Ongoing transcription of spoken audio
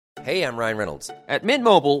Hey, I'm Ryan Reynolds. At Mint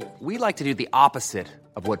Mobile, we like to do the opposite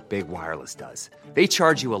of what Big Wireless does. They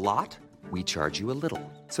charge you a lot, we charge you a little.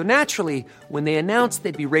 So naturally, when they announced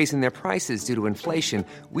they'd be raising their prices due to inflation,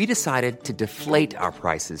 we decided to deflate our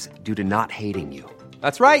prices due to not hating you.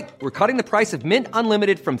 That's right. We're cutting the price of Mint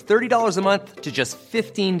Unlimited from $30 a month to just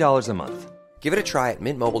 $15 a month. Give it a try at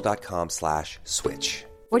mintmobile.com/switch.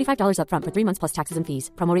 $45 up front for 3 months plus taxes and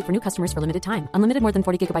fees. Promo rate for new customers for limited time. Unlimited more than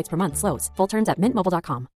 40 gigabytes per month. Slows full terms at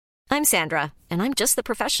mintmobile.com. I'm Sandra, and I'm just the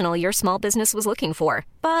professional your small business was looking for.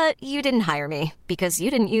 But you didn't hire me because you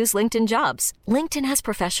didn't use LinkedIn Jobs. LinkedIn has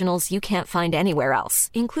professionals you can't find anywhere else,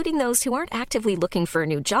 including those who aren't actively looking for a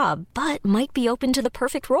new job, but might be open to the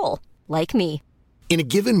perfect role, like me. In a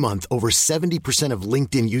given month, over 70% of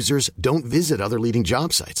LinkedIn users don't visit other leading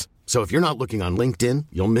job sites. So if you're not looking on LinkedIn,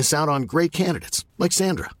 you'll miss out on great candidates like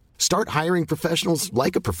Sandra. Start hiring professionals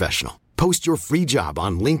like a professional. Post your free job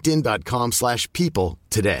on linkedin.com/people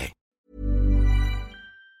today.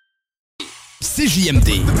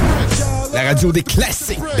 CJMD, la radio des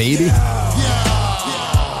classiques, baby.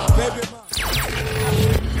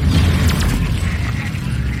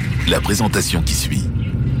 La présentation qui suit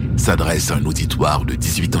s'adresse à un auditoire de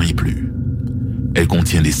 18 ans et plus. Elle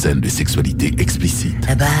contient des scènes de sexualité explicite.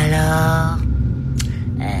 Eh ben alors.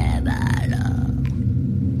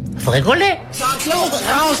 Faut rigoler. Jean-Claude,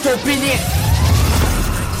 range ton pénis.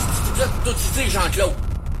 Tout ici, Jean-Claude.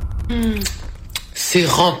 C'est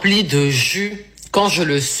rempli de jus. Quand je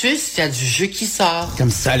le suce, il y a du jus qui sort.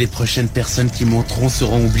 Comme ça, les prochaines personnes qui monteront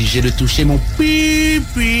seront obligées de toucher mon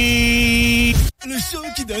pipi. Le show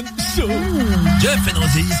qui donne chaud. Jeff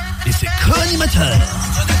Fenrozis et ses co-animateurs.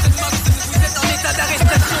 Vous êtes en état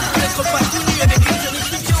d'arrestation pour n'être pas tenu avec une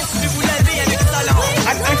juridiction, mais vous l'avez avec talent.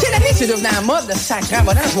 En quelle année c'est devenu en mode de sacré en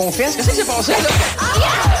modèle mon fils? Qu'est-ce qui s'est passé là?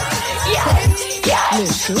 Le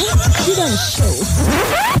show qui donne chaud.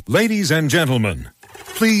 Ladies and gentlemen,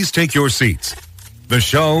 please take your seats. The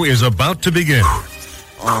show is about to begin.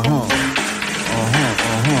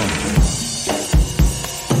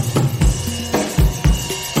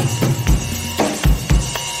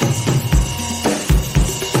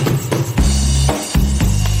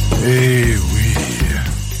 Eh oui.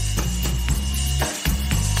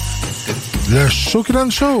 Le show qui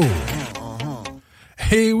donne chaud.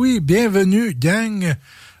 Eh oui, bienvenue, gang,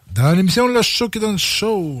 dans l'émission Le show qui donne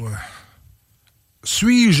chaud.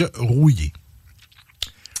 Suis-je rouillé?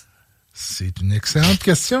 C'est une excellente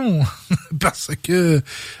question, parce que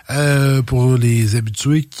pour les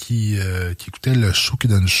habitués qui écoutaient le show qui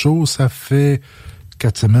donne chaud, ça fait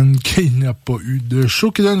 4 semaines qu'il n'y a pas eu de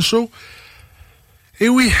show qui donne chaud. Et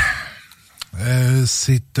oui,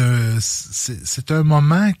 c'est un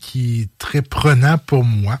moment qui est très prenant pour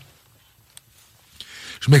moi.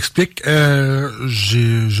 Je m'explique,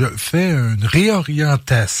 je fais une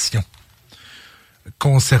réorientation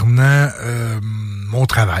concernant mon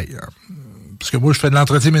travail. Parce que moi, je fais de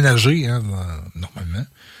l'entretien ménager, normalement.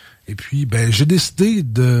 Et puis, j'ai décidé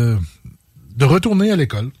de retourner à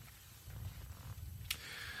l'école.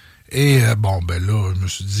 Et là, je me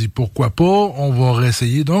suis dit, pourquoi pas, on va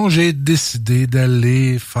réessayer. Donc, j'ai décidé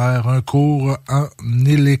d'aller faire un cours en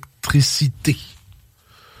électricité.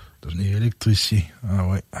 Devenir électricien. Ah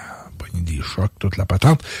ouais. Pogner des chocs, toute la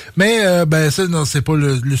patente. Mais, ça, non, c'est pas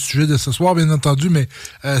le sujet de ce soir, bien entendu, mais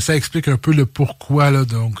ça explique un peu le pourquoi, là.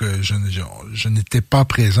 Donc, je n'étais pas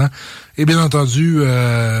présent. Et bien entendu,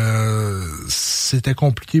 c'était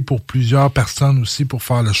compliqué pour plusieurs personnes aussi pour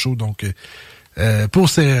faire le show. Donc,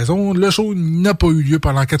 pour ces raisons, le show n'a pas eu lieu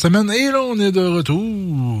pendant 4 semaines. Et là, on est de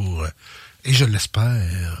retour. Et je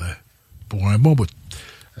l'espère pour un bon bout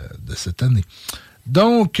de cette année.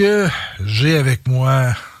 Donc, j'ai avec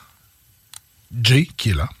moi Jay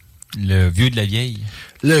qui est là. Le vieux de la vieille.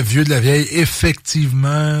 Le vieux de la vieille,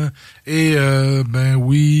 effectivement. Et,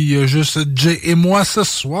 oui, il y a juste Jay et moi ce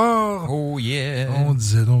soir. Oh yeah! On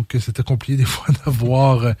disait donc que c'était compliqué des fois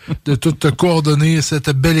d'avoir, de tout coordonner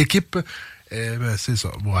cette belle équipe. C'est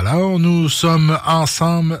ça. Voilà, nous sommes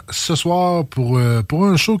ensemble ce soir pour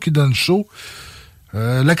un show qui donne chaud.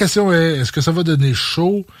 La question est-ce que ça va donner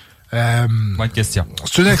chaud? Bonne question.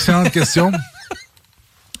 C'est une excellente question.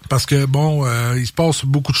 Parce que, il se passe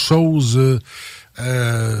beaucoup de choses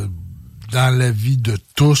dans la vie de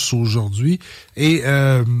tous aujourd'hui. Et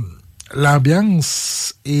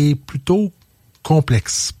l'ambiance est plutôt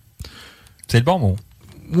complexe. C'est le bon mot.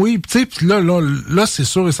 Oui, tu sais, là, c'est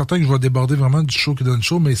sûr et certain que je vais déborder vraiment du show qui donne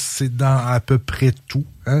chaud, mais c'est dans à peu près tout.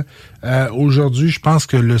 Hein? Aujourd'hui, je pense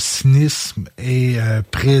que le cynisme est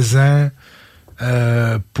présent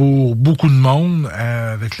pour beaucoup de monde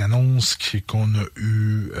avec l'annonce qu'on a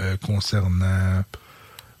eue concernant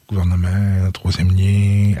gouvernement, troisième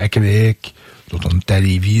lien, à Québec. D'autres, on est à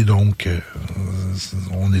Lévis, donc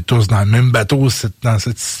on est tous dans le même bateau dans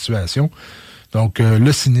cette situation. Donc,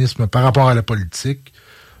 le cynisme par rapport à la politique,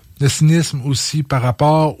 le cynisme aussi par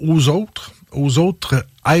rapport aux autres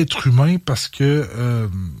êtres humains, parce que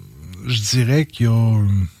je dirais qu'il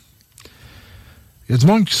y a du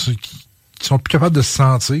monde qui sont plus capables de se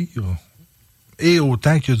sentir, et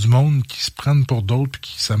autant qu'il y a du monde qui se prennent pour d'autres et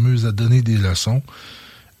qui s'amusent à donner des leçons.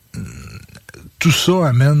 Tout ça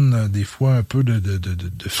amène des fois un peu de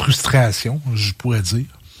frustration, je pourrais dire.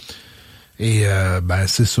 Et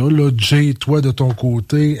c'est ça, là. Jay, toi, de ton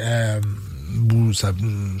côté,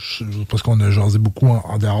 parce qu'on a jasé beaucoup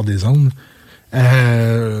en dehors des ondes,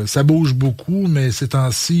 ça bouge beaucoup, mais ces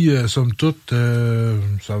temps-ci, somme toute,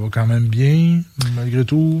 ça va quand même bien, malgré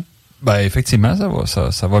tout. Ben effectivement,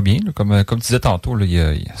 ça va bien. Là. Comme tu disais tantôt, là,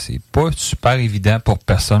 c'est pas super évident pour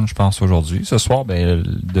personne, je pense, aujourd'hui. Ce soir,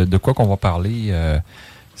 de quoi qu'on va parler?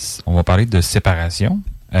 On va parler de séparation.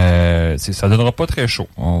 Ça donnera pas très chaud.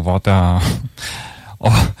 On va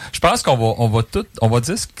je pense qu'on va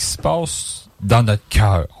dire ce qui se passe dans notre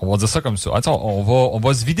cœur. On va dire ça comme ça. On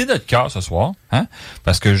va se vider notre cœur ce soir, hein?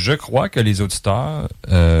 Parce que je crois que les auditeurs,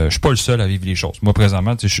 je suis pas le seul à vivre les choses. Moi,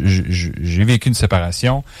 présentement, j'ai vécu une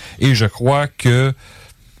séparation et je crois que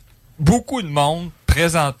beaucoup de monde,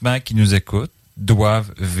 présentement, qui nous écoute,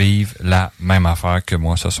 doivent vivre la même affaire que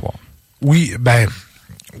moi ce soir. Oui,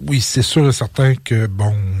 c'est sûr et certain que,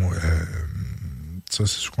 ça,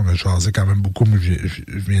 c'est ce qu'on a jasé quand même beaucoup, mais je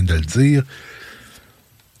viens de le dire.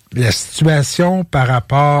 La situation par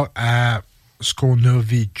rapport à ce qu'on a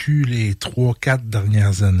vécu les 3-4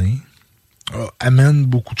 dernières années amène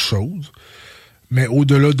beaucoup de choses. Mais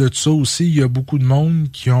au-delà de ça aussi, il y a beaucoup de monde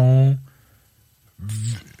qui ont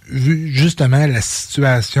vu justement la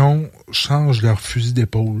situation change leur fusil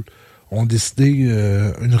d'épaule, ont décidé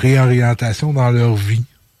une réorientation dans leur vie.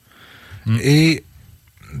 Et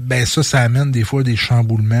ça amène des fois des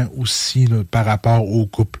chamboulements aussi là, par rapport au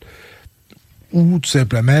couple. Ou tout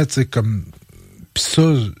simplement, tu sais, comme... Puis ça,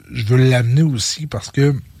 je veux l'amener aussi parce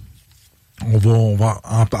que on va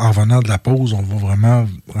en venant de la pause, on va vraiment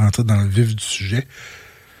rentrer dans le vif du sujet.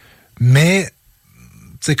 Mais,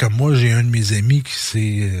 tu sais, comme moi, j'ai un de mes amis qui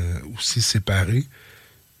s'est aussi séparé.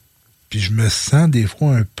 Puis je me sens des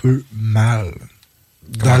fois un peu mal.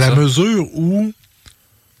 Dans la mesure où,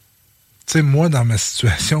 tu sais, moi, dans ma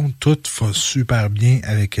situation, tout va super bien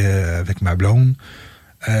avec ma blonde.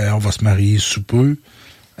 On va se marier sous peu.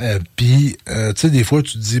 Puis, tu sais, des fois,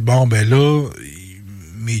 tu te dis, là,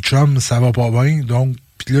 mes chums, ça va pas bien. Donc,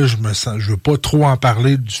 puis là, je veux pas trop en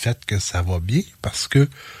parler du fait que ça va bien parce que,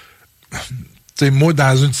 tu sais, moi,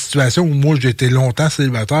 dans une situation où moi, j'étais longtemps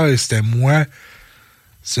célibataire et c'était moi,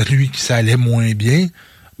 celui qui ça allait moins bien,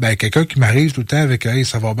 quelqu'un qui m'arrive tout le temps avec « Hey,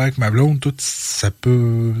 ça va bien avec ma blonde », tout, ça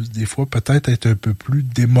peut, des fois, peut-être être un peu plus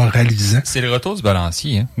démoralisant. C'est le retour du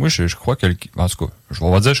balancier. Hein. Moi, je crois que... En tout cas, je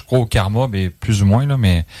vais dire je crois au karma, mais plus ou moins, là,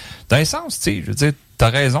 mais dans un sens, tu sais, je veux dire, t'as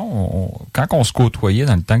raison, quand on se côtoyait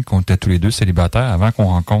dans le temps qu'on était tous les deux célibataires, avant qu'on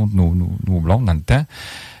rencontre nos blondes dans le temps,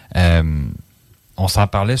 on s'en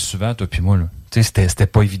parlait souvent, toi puis moi, là. Tu sais, c'était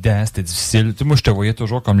pas évident, c'était difficile. Tu sais, moi, je te voyais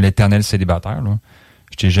toujours comme l'éternel célibataire, là.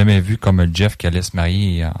 Je t'ai jamais vu comme le Jeff qui allait se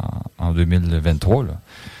marier en 2023, là.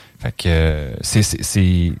 Fait que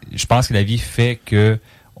je pense que la vie fait que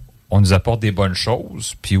on nous apporte des bonnes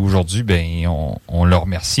choses, puis aujourd'hui, on le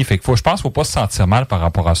remercie. Fait que je pense qu'il faut pas se sentir mal par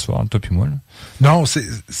rapport à ça, entre toi puis moi, là. Non,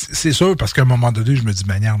 c'est sûr, parce qu'à un moment donné, je me dis,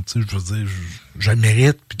 merde, tu sais, je veux dire, je le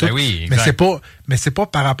mérite, puis tout. Oui, mais c'est pas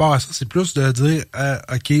par rapport à ça, c'est plus de dire,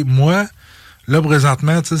 OK, moi, là,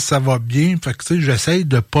 présentement, tu sais, ça va bien, fait que, tu sais, j'essaye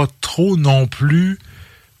de pas trop non plus,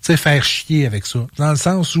 tu sais, faire chier avec ça. Dans le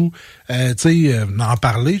sens où, tu sais, je vais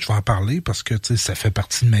en parler parce que, tu sais, ça fait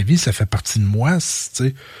partie de ma vie, ça fait partie de moi, tu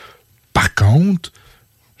sais. Par contre,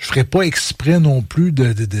 je ferais pas exprès non plus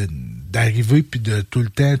d'arriver puis de tout le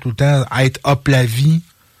temps être up la vie,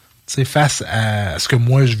 tu sais, face à ce que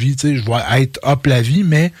moi je vis, tu sais, je vais être up la vie,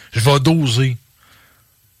 mais je vais doser.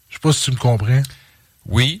 Je sais pas si tu me comprends.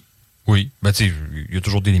 Oui. Ben, tu sais, il y a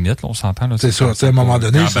toujours des limites, là, on s'entend, là. C'est ça, tu sais, à un moment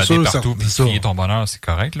donné, c'est sûr. Partout, puis crier ton bonheur, c'est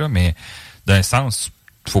correct, là, mais d'un sens,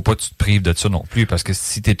 faut pas que tu te prives de ça non plus, parce que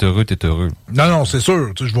si t'es heureux, t'es heureux. Non, c'est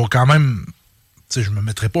sûr. Tu sais, je vais quand même, tu sais, je me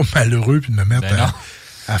mettrais pas malheureux puis de me mettre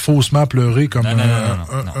à faussement pleurer comme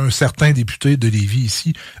un certain député de Lévis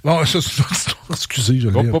ici. Bon, ça, c'est une autre histoire. Excusez, je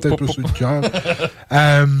l'ai peut-être plus sur le cœur.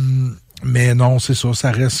 Mais non, c'est ça.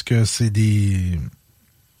 Ça reste que c'est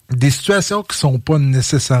des situations qui sont pas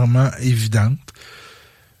nécessairement évidentes.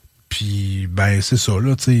 Puis, c'est ça,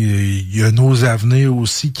 là, tu sais, il y a nos avenirs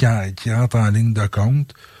aussi qui entrent en ligne de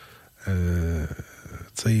compte. Tu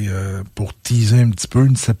pour teaser un petit peu,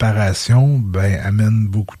 une séparation, amène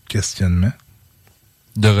beaucoup de questionnements.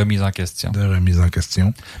 De remise en question.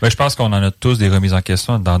 Je pense qu'on en a tous des remises en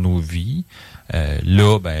question dans nos vies.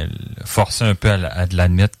 Forcer un peu à de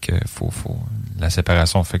l'admettre que la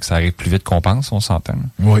séparation fait que ça arrive plus vite qu'on pense, on s'entend.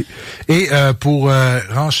 Oui. Et pour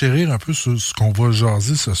renchérir un peu sur ce qu'on va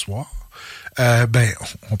jaser ce soir, on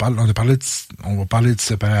va parler de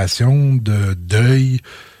séparation, de deuil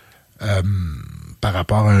par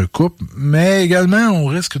rapport à un couple, mais également on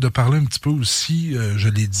risque de parler un petit peu aussi, je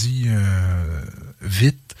l'ai dit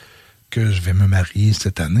vite, que je vais me marier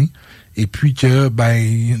cette année. Et puis que,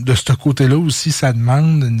 de ce côté-là aussi, ça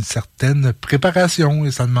demande une certaine préparation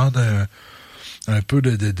et ça demande un peu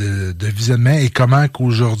de visionnement et comment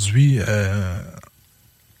qu'aujourd'hui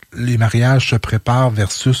les mariages se préparent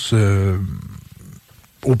versus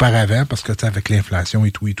auparavant, parce que avec l'inflation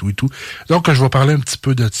et tout. Donc, je vais parler un petit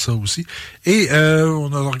peu de ça aussi. Et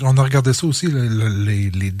on a regardé ça aussi,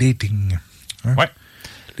 les datings. Hein? Ouais.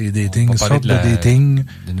 Les dating, sortes de dating.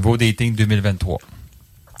 Le nouveau dating 2023.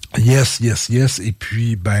 Yes. Et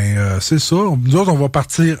puis, c'est ça. Nous autres, on va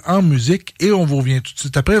partir en musique et on vous revient tout de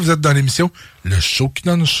suite après. Vous êtes dans l'émission Le Chaud qui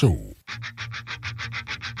donne chaud.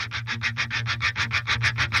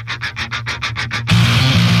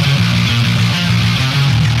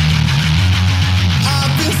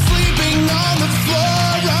 I've been sleeping on the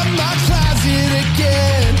floor of my closet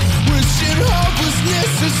again. Wishing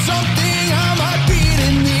hopelessness is something I might beat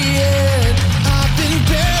in the end. I've been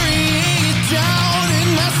burying it down in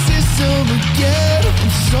my system again.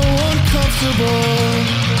 I'm so uncomfortable.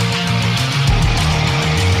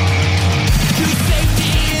 'Cause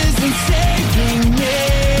safety isn't saving me.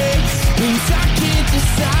 Means I can't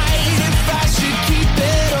decide if I should keep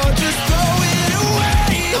it or just throw it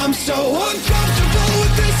away. I'm so uncomfortable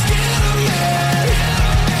with this skin I'm in.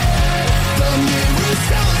 The mirror's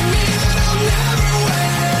telling me that I'll never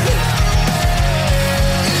win.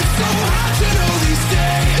 It's so hard to know these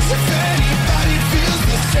days if anybody feels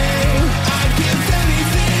the same. I'd give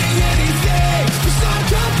anything for some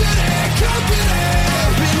company. I've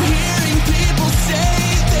been hearing people say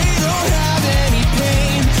they don't have any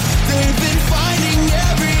pain. They've been finding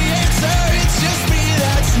every answer, it's just me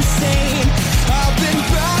that's insane. I've been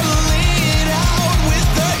battling it out with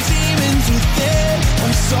the demons within.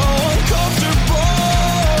 I'm so uncomfortable.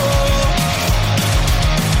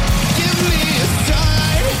 Give me a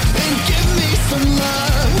sign and give me some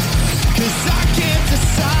love, 'cause I can't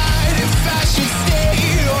decide if I should stay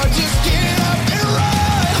or just get up and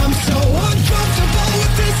run. I'm so uncomfortable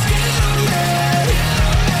with this skin I'm in.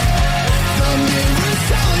 The mirror's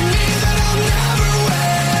telling me that I'll never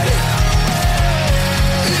win.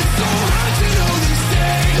 It's so hard to know these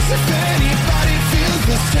days if anybody feels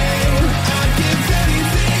the same. I'd give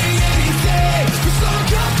anything for some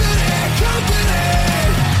company.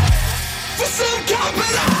 For some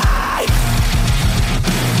company.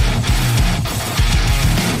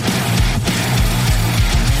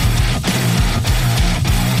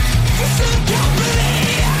 For some company.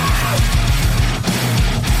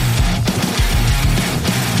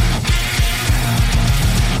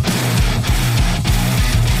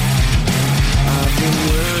 I've been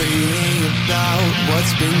worrying about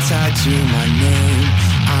what's been tied to my name.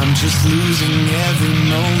 I'm just losing every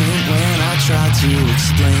moment when I try to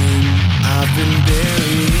explain. I've been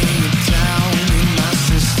burying it down in my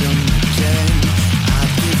system again.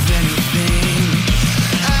 I'd give anything.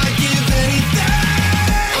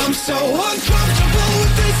 I'm so uncomfortable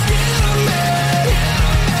with this skin I'm in.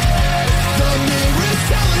 The mirror's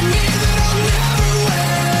telling me that I'll never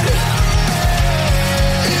win.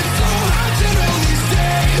 It's so hard to know these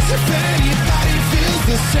days if anybody feels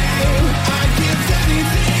the same. I'd give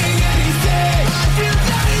anything. I'd give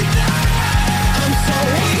anything. I'm so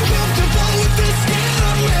uncomfortable with this skin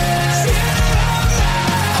I'm in.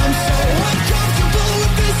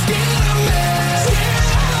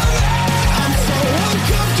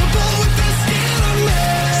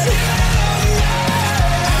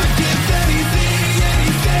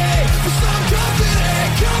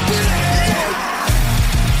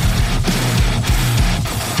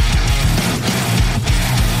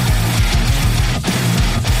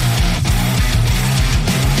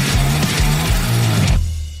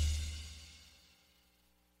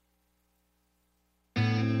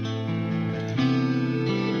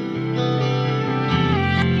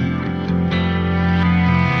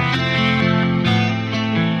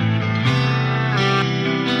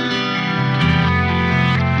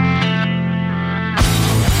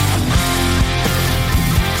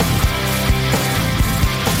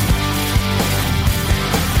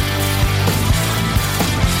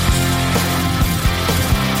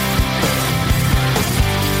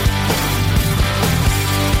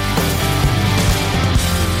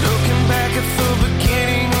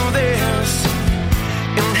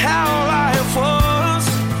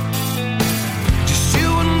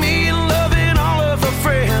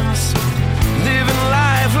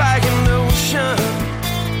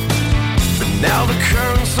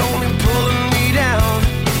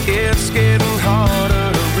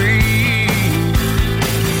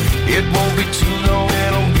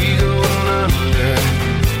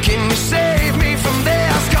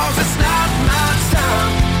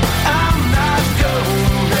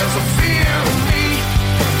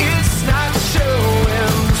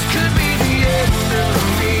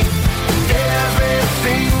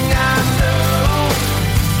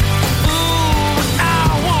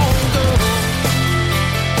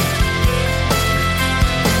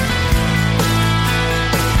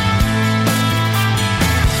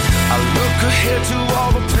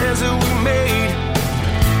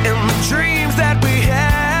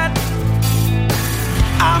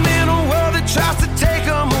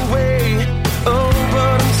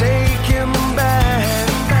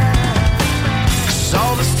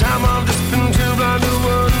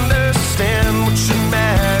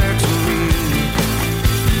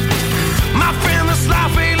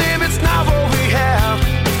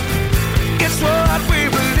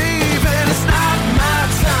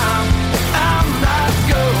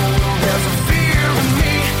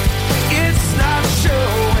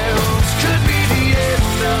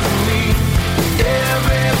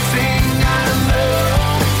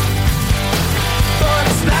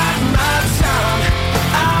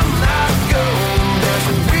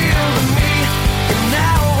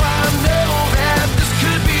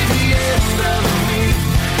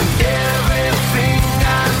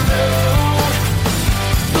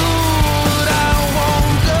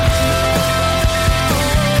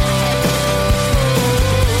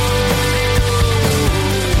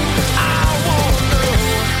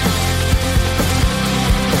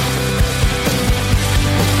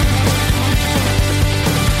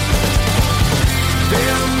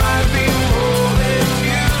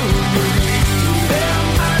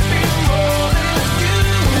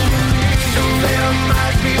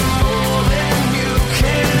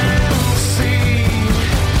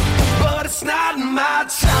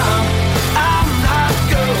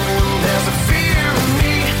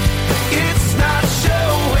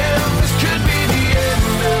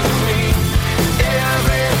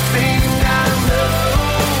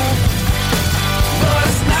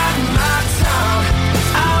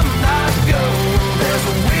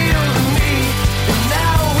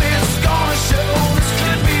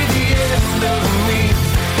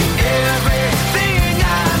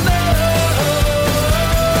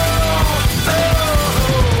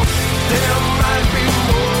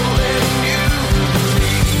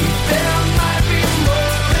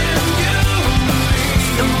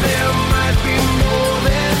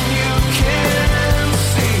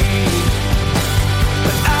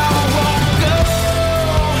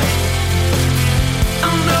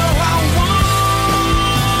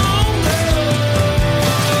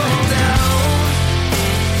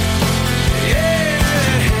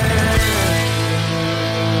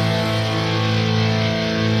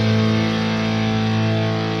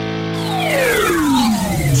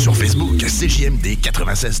 CJMD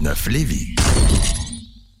 96.9 Lévis.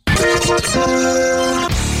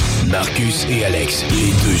 Marcus et Alex,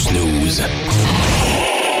 les deux snooze.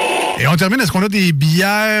 Et on termine, est-ce qu'on a des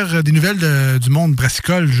bières, des nouvelles du monde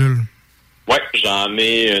brassicole, Jules? Oui, j'en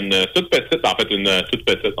ai une toute petite. En fait, une toute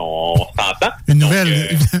petite. On s'entend. Une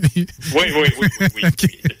nouvelle? Oui.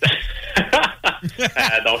 Okay.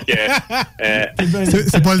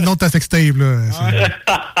 C'est pas le nom de ta sextape, là.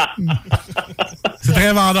 C'est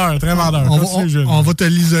très vendeur, très vendeur. On va te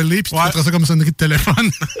l'isoler, puis tu mettras ça comme sonnerie de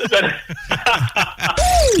téléphone.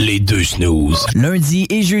 Les deux snooze. Lundi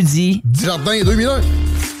et jeudi. Jardin 2001.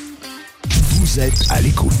 Vous êtes à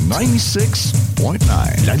l'écoute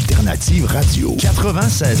 96.9, l'alternative radio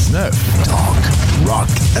 96.9. Talk, rock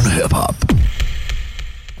and hip-hop.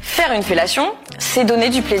 Faire une fellation, c'est donner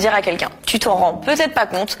du plaisir à quelqu'un. Tu t'en rends peut-être pas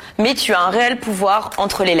compte, mais tu as un réel pouvoir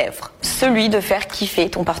entre les lèvres. Celui de faire kiffer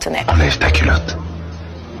ton partenaire. Enlève ta culotte.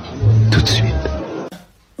 Tout de suite.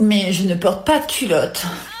 Mais je ne porte pas de culotte.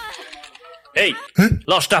 Hey,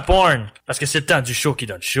 lâche ta porn, parce que c'est le temps du show qui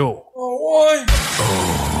donne chaud. Oh, ouais.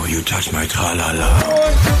 Oh, you touch my tra-la-la.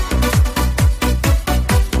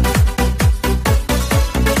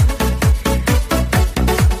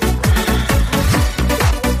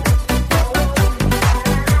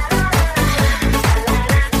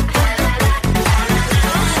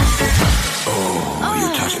 Oh,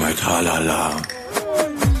 you touch my tra-la-la.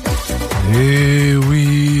 Eh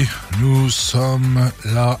oui, nous sommes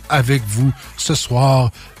là avec vous ce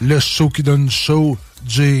soir. Le show qui donne chaud.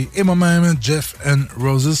 Jay et moi-même, Jeff and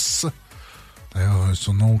Roses. D'ailleurs, un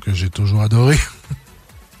surnom que j'ai toujours adoré.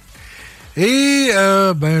 Et,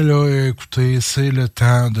 ben là, écoutez, c'est le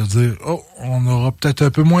temps de dire, on aura peut-être un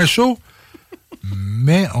peu moins chaud,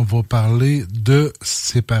 mais on va parler de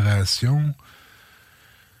séparation.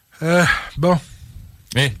 Bon.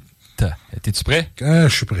 Mais, t'es-tu prêt? Je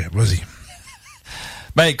suis prêt, vas-y.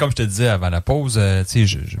 Ben, comme je te disais avant la pause, tu sais,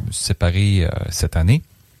 je me suis séparé cette année.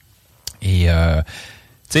 Et,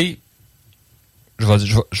 tu sais, je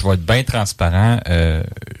vais être bien transparent.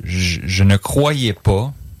 Je ne croyais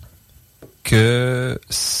pas que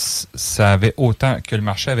que le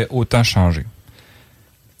marché avait autant changé.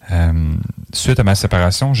 Suite à ma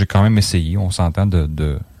séparation, j'ai quand même essayé, on s'entend,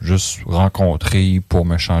 de juste rencontrer pour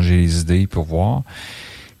me changer les idées, pour voir.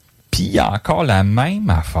 Puis il y a encore la même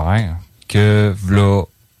affaire que là,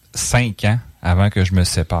 5 ans avant que je me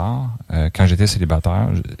sépare, quand j'étais célibataire,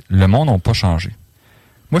 le monde n'a pas changé.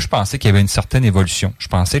 Moi, je pensais qu'il y avait une certaine évolution. Je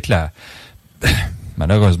pensais que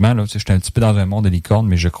malheureusement, là, j'étais un petit peu dans un monde de licorne,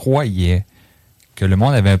 mais je croyais que le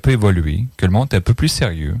monde avait un peu évolué, que le monde était un peu plus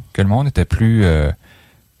sérieux, que le monde était plus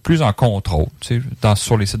en contrôle,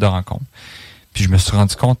 sur les sites de rencontres. Puis je me suis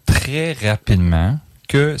rendu compte très rapidement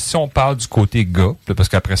que si on parle du côté gars, parce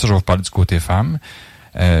qu'après ça, je vais vous parler du côté femme,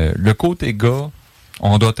 le côté gars,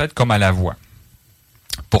 on doit être comme à La Voix.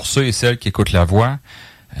 Pour ceux et celles qui écoutent La Voix,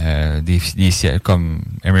 des comme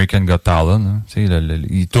American Got Talent, hein,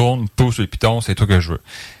 ils tournent, poussent le piton, c'est tout que je veux.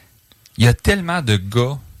 Il y a tellement de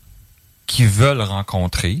gars qui veulent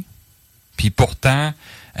rencontrer, puis pourtant,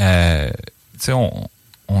 il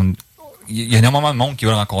y a énormément de monde qui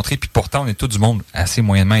veulent rencontrer, puis pourtant, on est tout du monde assez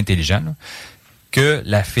moyennement intelligent, là, que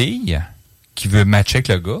la fille qui veut matcher avec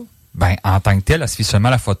le gars, ben, en tant que telle, elle se fait seulement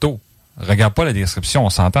la photo. Regarde pas la description, on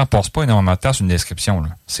s'entend, on passe pas énormément de temps sur une description, là.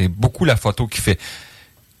 C'est beaucoup la photo qui fait.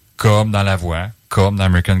 Comme dans La Voix, comme dans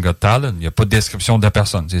American Got Talent, il n'y a pas de description de la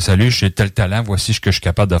personne. C'est salut, j'ai tel talent, voici ce que je suis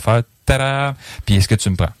capable de faire. Tada! Puis est-ce que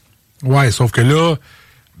tu me prends? Ouais, sauf que là,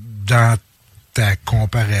 dans ta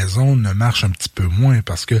comparaison, ne marche un petit peu moins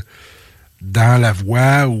parce que dans La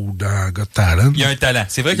Voix ou dans Got Talent, il y a un talent.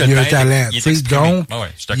 C'est vrai qu'il y a un talent. Il est exprimé. Donc,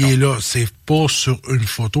 il est là. C'est pas sur une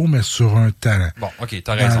photo, mais sur un talent. Bon, OK,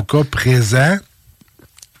 t'as raison. Dans le cas présent,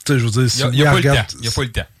 je veux dire, si il n'y a pas le temps. Il n'y a pas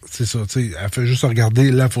le temps. C'est ça, tu sais, elle fait juste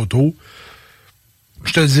regarder la photo.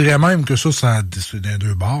 Je te dirais même que ça c'est dans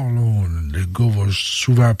deux bords, là. Le gars va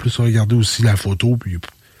souvent plus regarder aussi la photo, puis, tu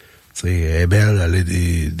sais, elle est belle, elle a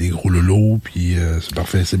des gros lolos, puis c'est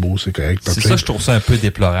parfait, c'est beau, c'est correct. C'est ça, je trouve ça un peu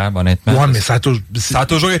déplorable, honnêtement. Ouais, mais ça a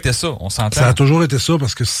toujours été ça, on s'entend. Ça a toujours été ça,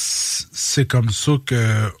 parce que c'est comme ça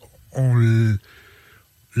que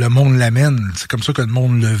le monde l'amène, c'est comme ça que le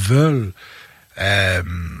monde le veut.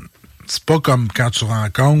 C'est pas comme quand tu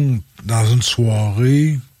rencontres dans une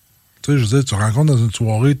soirée, tu sais, je veux dire, tu rencontres dans une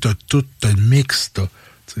soirée, t'as le mix, t'as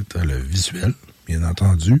le visuel, bien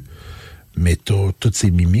entendu, mais t'as toutes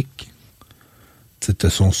ses mimiques, t'as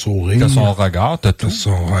son sourire. T'as son regard, t'as tout. T'as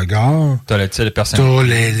son regard. T'as le style de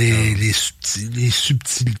personnalité. T'as les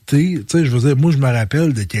subtilités. Tu sais, je veux dire, moi, je me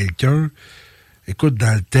rappelle de quelqu'un, écoute,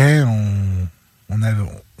 dans le temps,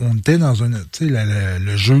 on était dans tu sais,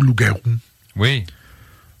 le jeu loup-garou. Oui.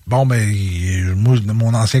 Bon, ben, moi,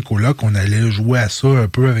 mon ancien coloc, on allait jouer à ça un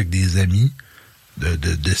peu avec des amis,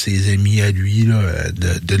 de ses amis à lui, là,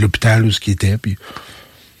 de l'hôpital où ce qui était, puis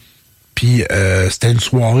c'était une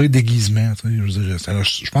soirée déguisement, tu sais,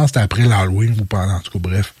 je pense que c'était après l'Halloween ou pendant, en tout cas,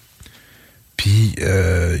 bref. Puis,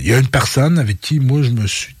 il y a une personne avec qui, moi, je me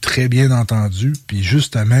suis très bien entendu, puis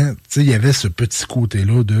justement, tu sais, il y avait ce petit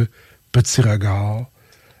côté-là de petit regard,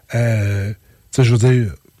 tu sais, je veux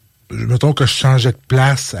dire, mettons que je changeais de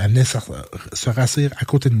place, elle venait se rasseoir à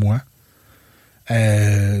côté de moi. Tu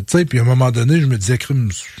sais, puis à un moment donné, je me disais,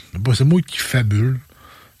 c'est moi qui fabule.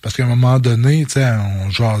 Parce qu'à un moment donné, tu sais, on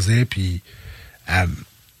jasait, puis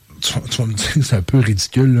tu vas me dire, c'est un peu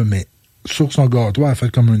ridicule, là, mais sur son gâteau, elle a fait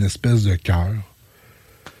comme une espèce de cœur.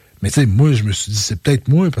 Mais tu sais, moi, je me suis dit, c'est peut-être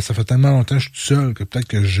moi, parce que ça fait tellement longtemps que je suis tout seul, que peut-être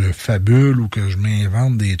que je fabule ou que je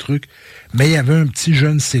m'invente des trucs. Mais il y avait un petit je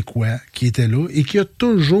ne sais quoi qui était là et qui a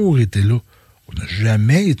toujours été là. On n'a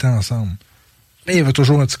jamais été ensemble. Mais il y avait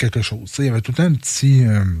toujours un petit quelque chose. Tu sais, il y avait tout le temps un petit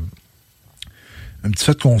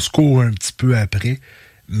fait qu'on se court un petit peu après.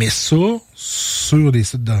 Mais ça, sur les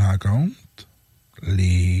sites de rencontres,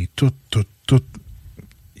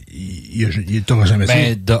 t'auras jamais ça.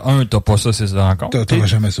 Ben, de un, t'as pas ça, c'est de rencontre. T'auras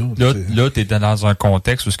jamais ça. Là, t'es dans un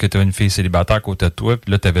contexte où t'as une fille célibataire à côté de toi, puis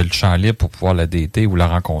là, t'avais le champ libre pour pouvoir la dater ou la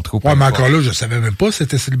rencontrer. Ouais, mais encore là, je savais même pas si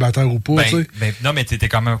c'était célibataire ou pas, tu sais. Ben, non, mais t'étais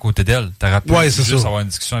quand même à côté d'elle. T'aurais pu juste avoir une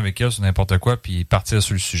discussion avec elle sur n'importe quoi, puis partir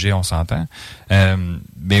sur le sujet, on s'entend.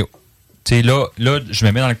 Mais, tu sais, là, je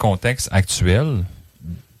me mets dans le contexte actuel.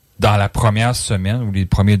 Dans la première semaine ou les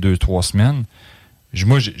premiers 2-3 semaines,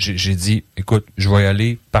 moi, j'ai dit, écoute, je vais y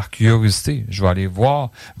aller par curiosité. Je vais aller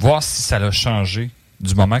voir si ça a changé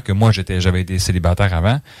du moment que moi, j'avais été célibataire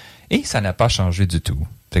avant. Et ça n'a pas changé du tout.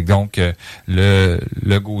 Fait que donc,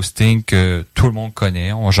 le ghosting que tout le monde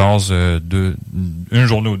connaît, on jase une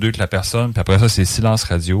journée ou deux avec la personne, puis après ça, c'est silence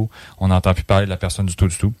radio. On n'entend plus parler de la personne du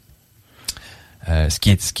tout. Ce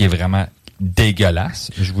qui est vraiment dégueulasse.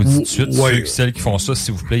 Je vous dis tout de suite, celles qui font ça,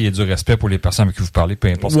 s'il vous plaît, il y a du respect pour les personnes avec qui vous parlez, peu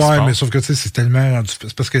importe ce qui se passe. Ouais, mais sauf que, tu sais, c'est tellement rendu...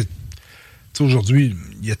 C'est parce que, tu sais, aujourd'hui,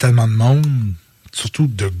 il y a tellement de monde, surtout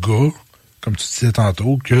de gars, comme tu disais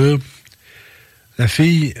tantôt, que la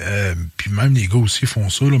fille, puis même les gars aussi font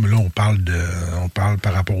ça, là, mais là, on parle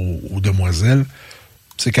par rapport aux demoiselles,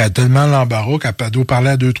 c'est qu'elle a tellement l'embarras qu'elle doit parler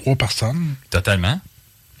à 2-3 personnes. Totalement.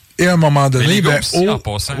 Et à un moment donné, les gars aussi, en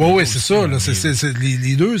passant. Oui, c'est ça. Là,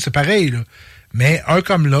 les deux, c'est pareil. Là. Mais un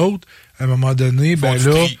comme l'autre, à un moment donné, ben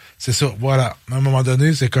là, c'est ça. Voilà. À un moment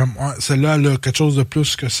donné, c'est comme celle-là, elle a quelque chose de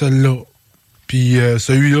plus que celle-là. Puis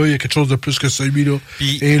celui-là, il y a quelque chose de plus que celui-là.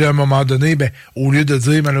 Et là, à un moment donné, ben, au lieu de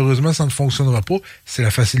dire malheureusement, ça ne fonctionnera pas, c'est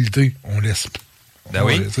la facilité. On laisse. Ben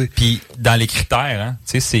oui. Puis dans les critères, hein,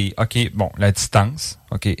 tu sais, c'est OK, bon, la distance.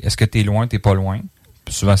 OK, est-ce que t'es loin, t'es pas loin?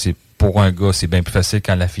 Puis souvent, pour un gars, c'est bien plus facile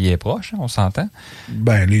quand la fille est proche, hein, on s'entend?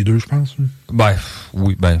 Ben, les deux, je pense. Ben,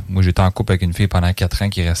 oui, moi, j'étais en couple avec une fille pendant 4 ans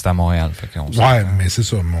qui restait à Montréal. Ouais, mais c'est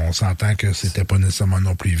ça, mais on s'entend que c'était pas nécessairement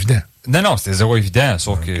non plus évident. Non, c'était zéro évident,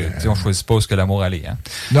 sauf que, tu sais, on choisit pas où ce que l'amour allait, hein.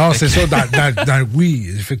 Non, c'est ça, oui,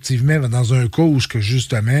 effectivement, dans un cas où,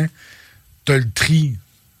 justement, t'as le tri,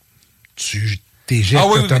 tu t'éjettes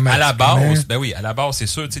automatiquement. À la base, à la base, c'est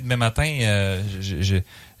sûr, tu sais, demain matin,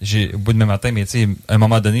 au bout de demain matin, mais tu sais, à un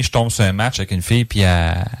moment donné, je tombe sur un match avec une fille, puis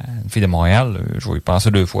une fille de Montréal, je vais y penser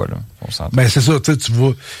 2 fois, là. Ben, c'est ça, tu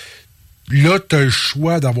vas. Là, t'as le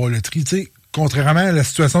choix d'avoir le tri, tu sais. Contrairement à la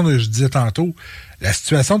situation que je disais tantôt, la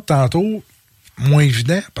situation de tantôt, moins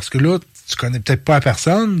évident, parce que là, tu connais peut-être pas la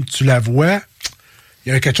personne, tu la vois,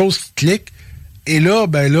 il y a quelque chose qui clique, et là,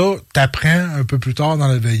 t'apprends un peu plus tard dans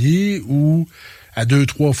la veillée, ou à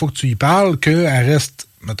 2-3 fois que tu y parles, qu'elle reste,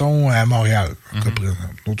 mettons, à Montréal.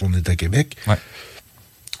 Nous, on est à Québec. Ouais.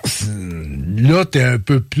 Là, t'es un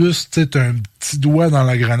peu plus, tu sais, t'as un petit doigt dans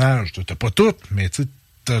l'engrenage. T'as pas tout, mais tu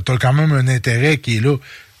sais, t'as quand même un intérêt qui est là.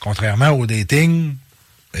 Contrairement au dating,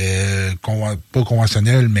 pas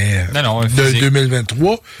conventionnel, mais de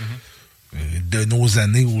 2023, de nos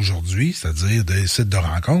années aujourd'hui, c'est-à-dire des sites de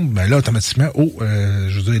rencontres, ben là, automatiquement,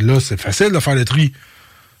 je veux dire, là, c'est facile de faire le tri.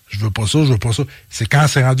 Je veux pas ça. C'est quand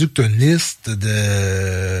c'est rendu que tu as une liste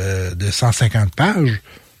de 150 pages,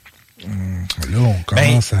 là, on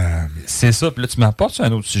commence à... C'est ça, puis là, tu m'apportes sur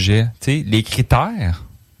un autre sujet. Tu sais, les critères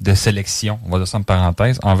de sélection, on va dire ça en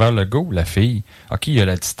parenthèse, envers le gars ou la fille. OK, il y a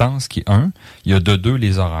la distance qui est 1, il y a de 2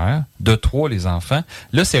 les horaires, de 3 les enfants.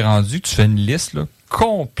 Là, c'est rendu, tu fais une liste là,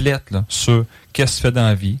 complète là, sur qu'est-ce que tu fais dans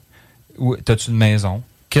la vie, où t'as-tu une maison,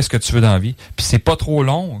 qu'est-ce que tu veux dans la vie. Puis c'est pas trop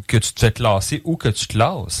long que tu te fais classer ou que tu te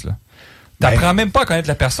lasses. T'apprends même pas à connaître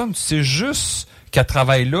la personne, tu sais juste qu'elle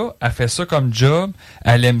travaille là, elle fait ça comme job,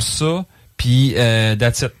 elle aime ça, puis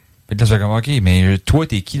that's it. Puis là, je comme, OK, mais toi,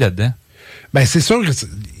 t'es qui là-dedans? Ben, c'est sûr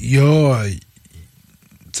qu'il y a... Tu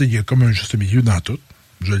sais, il y a comme un juste milieu dans tout.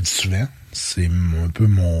 Je le dis souvent. C'est un peu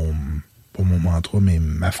pas mon mantra, mais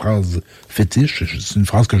ma phrase fétiche. C'est une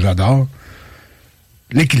phrase que j'adore.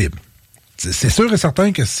 L'équilibre. C'est sûr et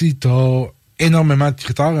certain que si t'as énormément de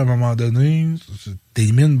critères, à un moment donné,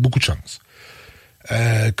 t'élimines beaucoup de chances.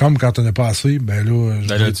 Comme quand t'en as pas assez, ben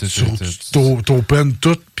là, tu t'opens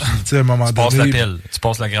tout, puis tu sais, à un moment donné... Tu passes la pelle, tu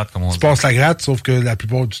passes la gratte, comme on dit. Tu passes la gratte, sauf que la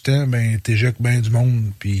plupart du temps, ben, t'éjectes bien du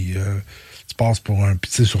monde, puis tu passes pour un...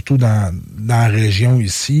 Puis tu sais, surtout dans la région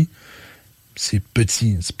ici, c'est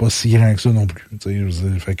petit, c'est pas si grand que ça non plus.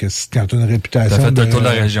 Fait que quand t'as une réputation... T'as fait le tour de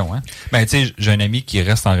la région, hein? Ben, tu sais, j'ai un ami qui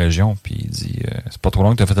reste en région, puis il dit, c'est pas trop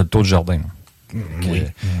long que t'as fait le tour du jardin, là. Oui.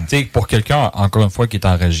 Tu sais, pour quelqu'un, encore une fois, qui est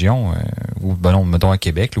en région, ou, ben non, mettons à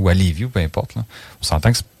Québec, là, ou à Lévis, ou peu importe, là, on s'entend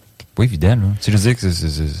que c'est pas évident, là. Tu sais, je veux dire que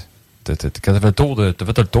quand t'as fait le tour, t'as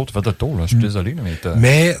fait le tour, là. Je suis désolé, là,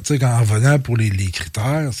 mais, tu sais, en venant pour les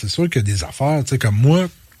critères, c'est sûr qu'il y a des affaires, tu sais, comme moi,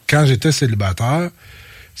 quand j'étais célibataire,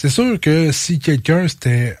 c'est sûr que si quelqu'un,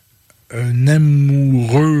 c'était un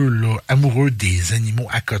amoureux, là, amoureux des animaux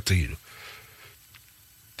à côté, là,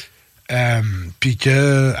 puis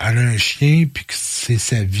qu'elle a un chien, puis que c'est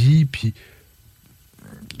sa vie, puis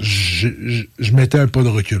je mettais un pas de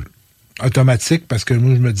recul. Automatique, parce que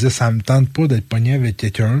moi, je me disais, ça me tente pas d'être pogné avec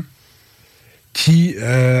quelqu'un qui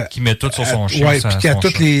met tout sur son chien. Ouais, puis qui à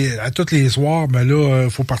tous les soirs, ben là,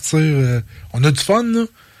 faut partir. On a du fun, là.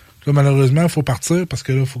 Là, malheureusement, il faut partir, parce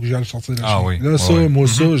que là, il faut que j'aille sortir le chien. Oui. Là, ça, moi,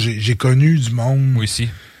 ça, j'ai connu du monde. Moi aussi.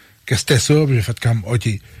 Que c'était ça, puis j'ai fait comme, OK.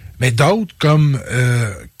 Mais d'autres, comme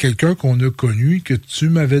quelqu'un qu'on a connu, que tu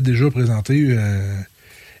m'avais déjà présenté,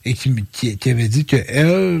 et qui avait dit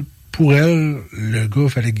que pour elle, le gars,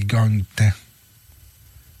 fallait qu'il gagne du temps.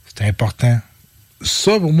 C'était important.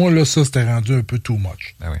 Ça, pour moi, là, ça, c'était rendu un peu too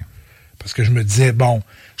much. Ben oui. Parce que je me disais, bon,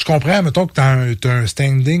 je comprends, mettons que t'as un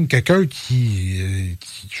standing, quelqu'un qui,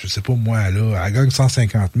 je sais pas moi, là, elle gagne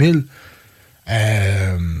 150 000,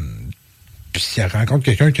 puis si elle rencontre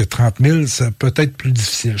quelqu'un qui a 30 000, c'est peut-être plus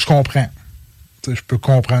difficile. Je comprends. T'sais, je peux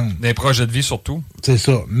comprendre. Des projets de vie, surtout. C'est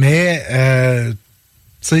ça. Mais, tu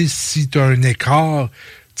sais, si tu as un écart,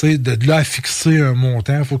 tu sais, de là à fixer un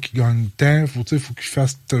montant, il faut qu'il gagne du temps, faut qu'il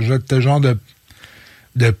fasse tel genre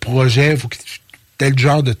de projet, faut qu'il tel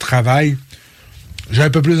genre de travail. J'ai un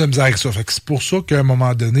peu plus de misère avec ça. Fait que c'est pour ça qu'à un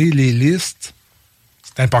moment donné, les listes,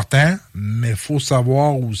 c'est important, mais il faut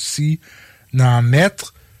savoir aussi en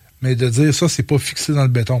mettre, mais de dire ça, c'est pas fixé dans le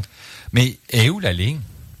béton. Mais est où la ligne?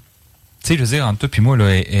 Tu sais, je veux dire, entre toi et moi,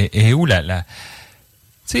 là, est où la... Tu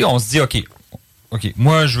sais, on se dit, OK,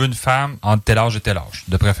 moi, je veux une femme entre tel âge et tel âge,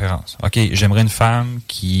 de préférence. OK, j'aimerais une femme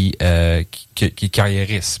qui est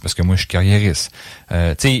carriériste, parce que moi, je suis carriériste. Tu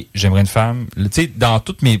sais, j'aimerais une femme... Tu sais, dans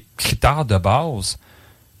tous mes critères de base,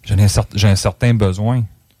 j'ai un certain besoin,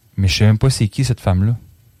 mais je sais même pas c'est qui cette femme-là.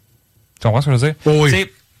 Tu comprends ce que je veux dire? Oh oui. Tu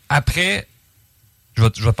sais, après... Je vais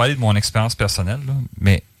te parler de mon expérience personnelle, là,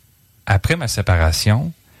 mais après ma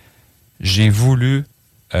séparation, j'ai voulu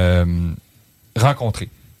rencontrer.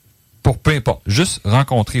 Pour peu importe. Juste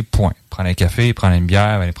rencontrer, point. Prendre un café, prendre une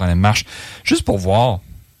bière, aller prendre une marche. Juste pour voir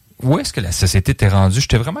où est-ce que la société était rendue.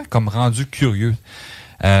 J'étais vraiment comme rendu curieux.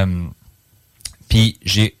 Puis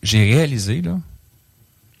j'ai réalisé là,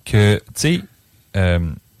 que, tu sais,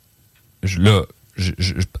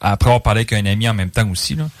 après avoir parlé avec un ami en même temps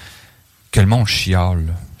aussi, là, que le monde chiale.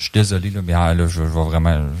 Là. Je suis désolé, là, mais là, je vais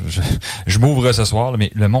vraiment... Je m'ouvre ce soir, là, mais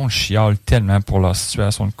le monde chiale tellement pour leur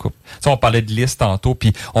situation de couple. Tu sais, on parlait de liste tantôt,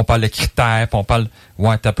 puis on parle de critères, puis on parle...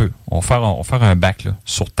 Ouais, t'as peu. On va faire un bac là,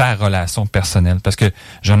 sur ta relation personnelle. Parce que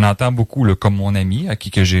j'en entends beaucoup, là, comme mon ami, à qui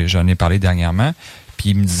que j'en ai parlé dernièrement,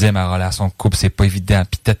 puis il me disait, ma relation de couple, c'est pas évident,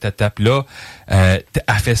 puis puis là, elle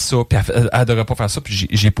fait ça, puis elle devrait pas faire ça, puis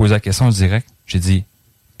j'ai posé la question direct. J'ai dit,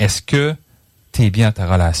 est-ce que t'es bien dans ta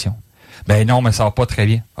relation? Ben non, mais ça va pas très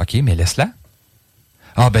bien. OK, mais laisse-la.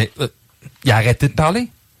 Ah ben, il a arrêté de parler.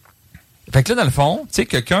 Fait que là, dans le fond, tu sais,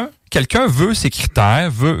 quelqu'un veut ses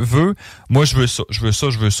critères, veut, moi je veux ça, je veux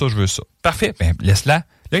ça, je veux ça, je veux ça. Parfait, ben laisse-la.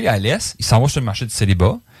 Là, il la laisse, il s'en va sur le marché du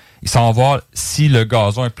célibat, il s'en va voir si le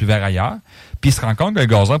gazon est plus vert ailleurs, puis il se rend compte que le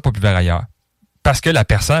gazon n'est pas plus vert ailleurs. Parce que la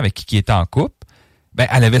personne avec qui il était en couple, ben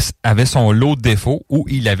elle avait son lot de défauts, ou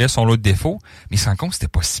il avait son lot de défauts, mais il se rend compte que c'était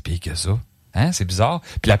pas si pire que ça. Hein, c'est bizarre.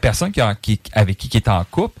 Puis la personne avec qui était en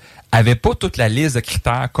couple avait pas toute la liste de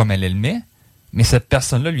critères comme elle le met, mais cette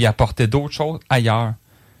personne-là lui apportait d'autres choses ailleurs.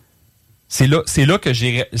 C'est là que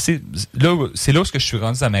c'est là où je suis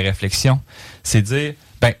rendu dans ma réflexion. C'est dire,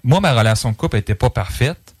 ben moi ma relation de couple était pas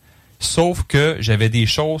parfaite, sauf que j'avais des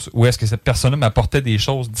choses où est-ce que cette personne-là m'apportait des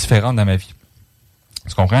choses différentes dans ma vie.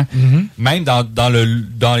 Tu comprends? Mm-hmm. Même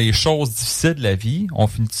dans les choses difficiles de la vie,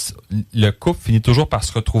 le couple finit toujours par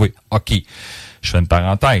se retrouver. OK, je fais une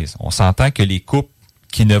parenthèse. On s'entend que les couples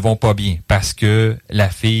qui ne vont pas bien parce que la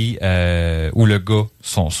fille ou le gars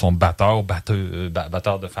sont batteurs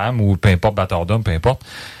de femmes ou peu importe, batteurs d'hommes, peu importe,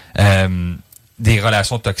 des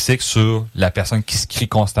relations toxiques sur la personne qui se crie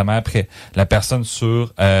constamment après, la personne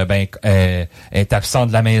est absente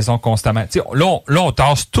de la maison constamment. Tu sais, là, on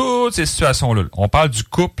tasse toutes ces situations-là. On parle du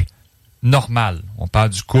couple normal. On parle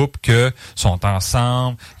du couple que sont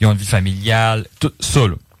ensemble, ils ont une vie familiale, tout ça,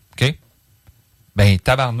 là. OK? Ben,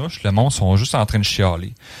 tabarnouche, le monde sont juste en train de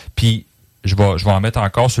chialer. Puis, je vais en mettre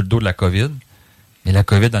encore sur le dos de la COVID, mais la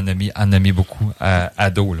COVID en a mis beaucoup à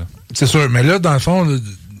dos, là. C'est sûr, mais là, dans le fond, là,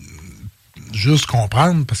 juste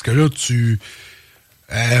comprendre, parce que là,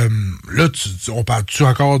 on parle-tu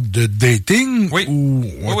encore de dating? Oui.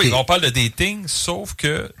 Okay. Oui, on parle de dating, sauf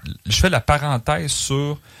que je fais la parenthèse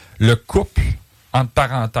sur le couple, entre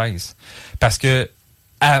parenthèses. Parce que,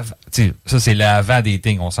 ça, c'est l'avant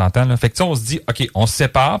dating, on s'entend, là. Fait que, on se dit, OK, on se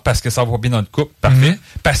sépare parce que ça va bien dans notre couple, parfait.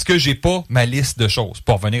 Parce que j'ai pas ma liste de choses,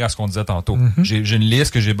 pour revenir à ce qu'on disait tantôt. J'ai une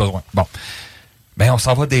liste que j'ai besoin. Bon. Ben, on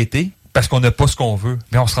s'en va dater. Parce qu'on n'a pas ce qu'on veut.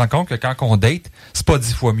 Mais on se rend compte que quand on date, c'est pas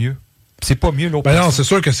 10 fois mieux. C'est pas mieux l'autre personne. Non, c'est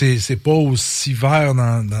sûr que c'est pas aussi vert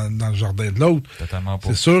dans le jardin de l'autre. Totalement pas.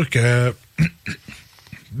 C'est sûr que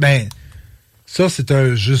ben ça,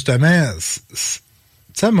 c'est justement tu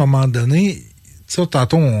sais, à un moment donné, ça,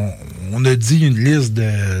 tantôt, on a dit une liste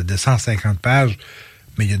de 150 pages,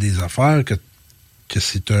 mais il y a des affaires que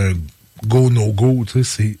c'est un go, no go, tu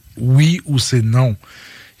sais, c'est oui ou c'est non.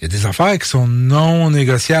 Il y a des affaires qui sont non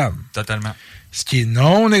négociables. Totalement. Ce qui est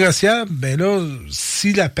non négociable, ben là,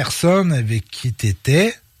 si la personne avec qui tu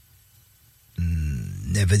étais,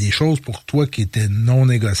 il y avait des choses pour toi qui étaient non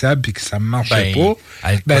négociables puis que ça ne marchait pas,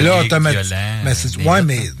 ben là, automatiquement. Ouais,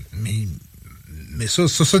 mais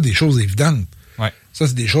ça, des choses évidentes. Ouais. Ça,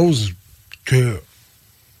 c'est des choses que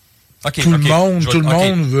tout le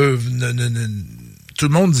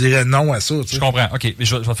monde dirait non à ça. Je comprends. OK, mais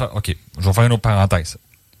je vais faire une autre parenthèse.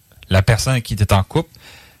 La personne avec qui tu es en couple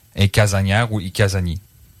est casanière ou est casanier.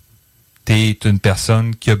 Tu es une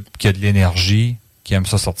personne qui a de l'énergie, qui aime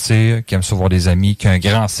ça sortir, qui aime ça voir des amis, qui a un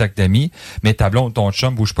grand cercle d'amis, mais ta blonde, ton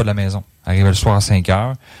chum, bouge pas de la maison. Arrive le soir à 5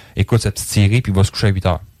 heures, écoute sa petite série, puis va se coucher à 8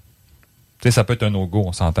 heures. Tu sais, ça peut être un no-go,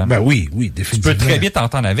 on s'entend. Ben oui, définitivement. Tu peux très bien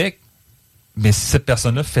t'entendre avec, mais si cette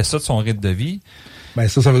personne-là fait ça de son rythme de vie... Ben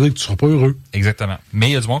ça veut dire que tu seras pas heureux. Exactement.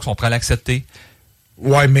 Mais il y a du monde qui sont prêts à l'accepter.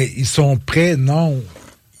 Ouais, mais ils sont prêts, non.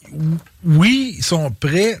 Oui, ils sont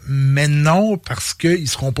prêts, mais non, parce qu'ils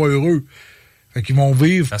seront pas heureux. Fait qu'ils vont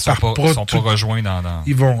vivre ils sont pas rejoints dans...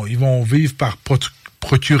 Ils vont vivre par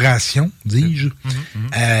procuration, dis-je.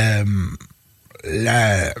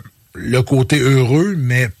 Le côté heureux,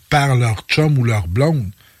 mais par leur chum ou leur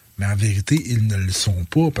blonde. Mais en vérité, ils ne le sont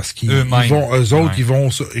pas parce qu'ils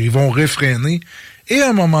vont réfréner. Et à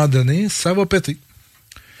un moment donné, ça va péter.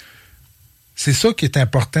 C'est ça qui est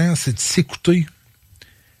important, c'est de s'écouter.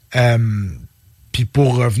 Puis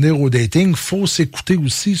pour revenir au dating, il faut s'écouter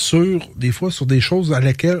aussi des fois sur des choses à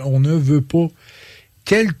laquelle on ne veut pas.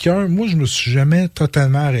 Moi, je me suis jamais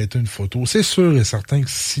totalement arrêté une photo. C'est sûr et certain que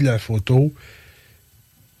si la photo,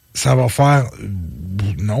 ça va faire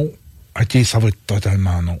non, OK, ça va être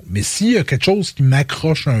totalement non. Mais s'il y a quelque chose qui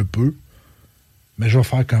m'accroche un peu, mais je vais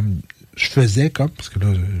faire comme je faisais parce que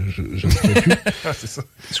là, je ne sais plus. C'est ça.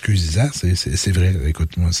 Excusez-moi, c'est vrai.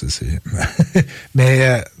 Écoute-moi, c'est...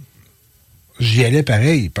 Mais j'y allais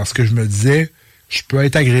pareil, parce que je me disais, je peux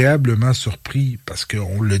être agréablement surpris, parce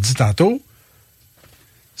qu'on l'a dit tantôt,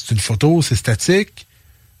 c'est une photo, c'est statique,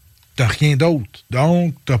 t'as rien d'autre.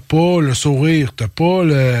 Donc, t'as pas le sourire, t'as pas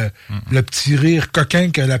le petit rire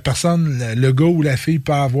coquin que la personne, le gars ou la fille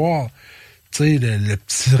peut avoir. Tu sais, le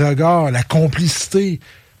petit regard, la complicité.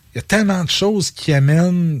 Il y a tellement de choses qui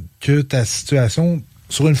amènent que ta situation,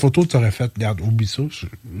 sur une photo, tu aurais fait, regarde, oublie ça, je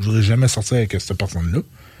ne voudrais jamais sortir avec cette personne-là.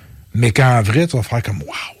 Mais qu'en vrai, tu vas faire comme,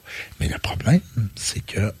 waouh! Mais le problème, c'est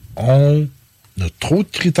que on a trop de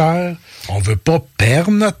critères, on veut pas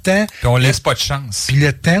perdre notre temps. Puis on laisse pas de chance. Puis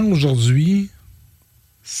le temps, aujourd'hui,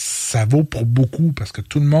 ça vaut pour beaucoup, parce que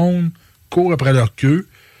tout le monde court après leur queue.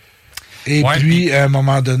 Et puis, à un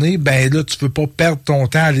moment donné, ben là, tu veux pas perdre ton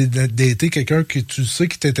temps à aller dater quelqu'un que tu sais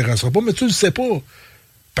qui t'intéressera pas, mais tu le sais pas.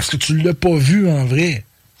 Parce que tu l'as pas vu en vrai.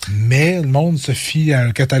 Mais le monde se fie à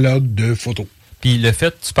un catalogue de photos. Puis le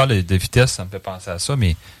fait, tu parles de vitesse, ça me fait penser à ça,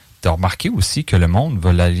 mais tu as remarqué aussi que le monde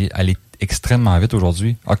va aller extrêmement vite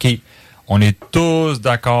aujourd'hui. OK, on est tous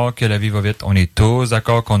d'accord que la vie va vite. On est tous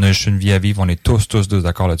d'accord qu'on a juste une vie à vivre. On est tous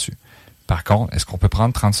d'accord là-dessus. Par contre, est-ce qu'on peut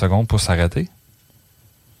prendre 30 secondes pour s'arrêter?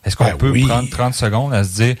 Est-ce qu'on peut prendre 30 secondes à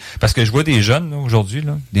se dire... Parce que je vois des jeunes, là, aujourd'hui,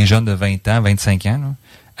 là, des jeunes de 20 ans, 25 ans, là,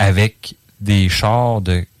 avec des chars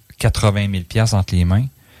de 80 000 $ entre les mains.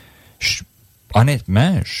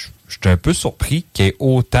 Honnêtement, je suis un peu surpris qu'il y ait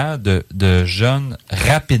autant de jeunes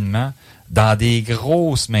rapidement dans des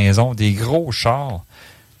grosses maisons, des gros chars,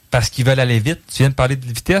 parce qu'ils veulent aller vite. Tu viens de parler de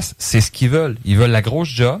vitesse, c'est ce qu'ils veulent. Ils veulent la grosse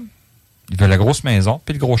job, ils veulent la grosse maison,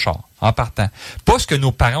 puis le gros char, en partant. Pas ce que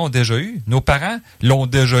nos parents ont déjà eu. Nos parents l'ont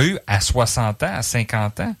déjà eu à 60 ans, à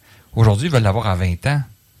 50 ans. Aujourd'hui, ils veulent l'avoir à 20 ans.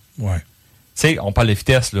 Ouais. Tu sais, on parle de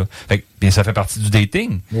vitesse, là. Fait que, bien, ça fait partie du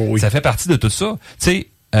dating. Oui. Ça fait partie de tout ça. Tu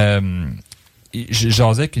sais, j'ai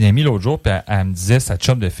jasé avec une amie l'autre jour, puis elle me disait, sa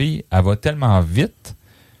chum de fille, elle va tellement vite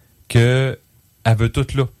qu'elle veut tout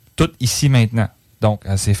là. Tout ici, maintenant. Donc,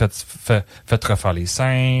 elle s'est fait refaire les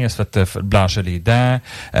seins, elle s'est fait blanchir les dents,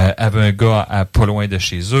 elle veut un gars pas loin de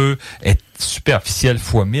chez eux, elle est superficielle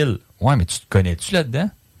fois 1000. Ouais, mais tu te connais-tu là-dedans?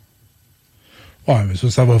 Ouais, mais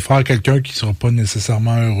ça va faire quelqu'un qui sera pas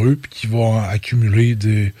nécessairement heureux puis qui va accumuler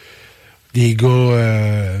des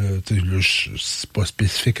gars, c'est pas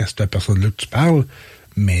spécifique à cette personne-là que tu parles,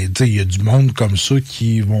 mais il y a du monde comme ça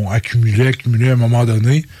qui vont accumuler à un moment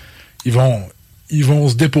donné. Ils vont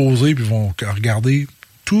se déposer puis ils vont regarder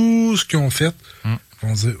tout ce qu'ils ont fait. Ils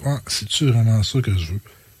vont se dire, c'est-tu vraiment ça que je veux?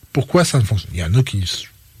 Pourquoi ça ne fonctionne? Il y en a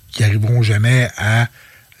qui arriveront jamais à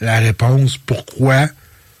la réponse pourquoi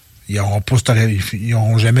ils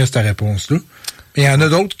n'auront jamais cette réponse-là. Mais il y en a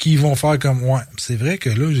d'autres qui vont faire comme, c'est vrai que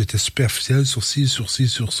là, j'étais superficiel sur ci,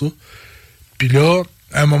 sur ça. Puis là,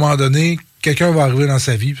 à un moment donné, quelqu'un va arriver dans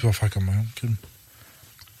sa vie puis va faire comme,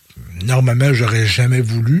 normalement, j'aurais jamais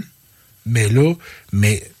voulu.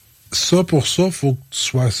 Mais ça, pour ça, il faut que tu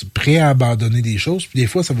sois prêt à abandonner des choses. Puis des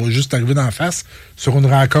fois, ça va juste arriver d'en face sur une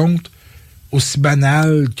rencontre aussi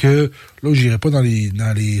banale que, là, j'irai pas dans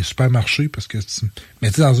les supermarchés parce que, mais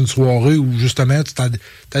tu sais, dans une soirée où, justement, tu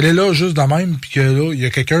t'allais là juste de même, puis que là, il y a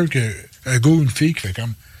quelqu'un, un gars ou une fille qui fait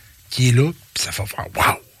comme, qui est là, puis ça va faire,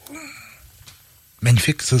 wow!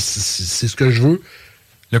 Magnifique, ça, c'est ce que je veux.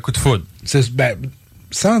 Le coup de foudre.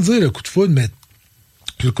 Sans dire le coup de foudre, mais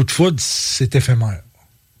le coup de foudre, c'est éphémère.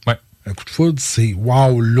 Ouais. Un coup de foudre, c'est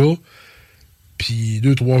wow là, puis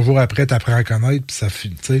 2-3 jours après, t'apprends à connaître, puis ça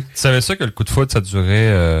finit, tu sais. Tu savais ça que le coup de foudre, ça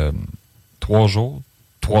durait 3 jours,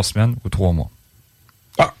 3 semaines ou 3 mois?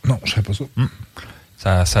 Ah, non, je savais pas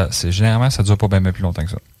ça. Généralement, ça dure pas bien plus longtemps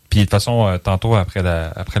que ça. Puis de toute façon, tantôt, après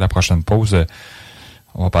la prochaine pause,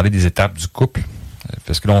 on va parler des étapes du couple.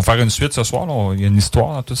 Parce que là, on va faire une suite ce soir. Il y a une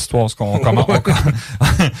histoire dans toute cette histoire.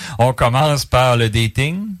 On commence par le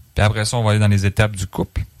dating, puis après ça, on va aller dans les étapes du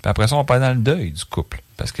couple. Puis après ça, on va parler dans le deuil du couple.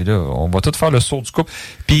 Parce que là, on va tout faire le saut du couple.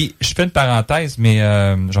 Puis, je fais une parenthèse, mais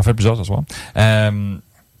j'en fais plusieurs ce soir. On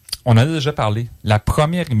en a déjà parlé. La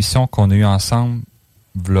première émission qu'on a eue ensemble,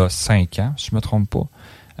 il y a 5 ans, si je me trompe pas,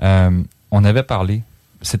 on avait parlé.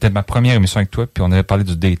 C'était ma première émission avec toi, puis on avait parlé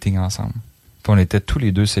du dating ensemble. Puis on était tous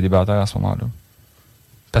les deux célibataires à ce moment-là.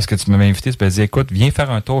 Parce que tu m'avais invité, tu m'as dit, écoute, viens faire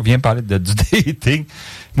un tour, viens parler du dating.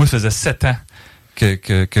 Moi, ça faisait 7 ans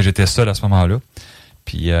que j'étais seul à ce moment-là.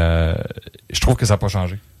 Puis, je trouve que ça n'a pas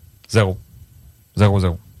changé. 0.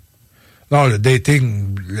 Non, le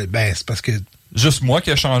dating, c'est parce que... Juste moi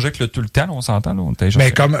qui a changé avec tout le temps, là, on s'entend. Là,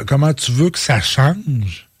 mais comment tu veux que ça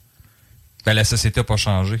change? La société n'a pas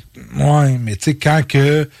changé. Oui, mais tu sais, quand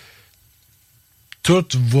que tout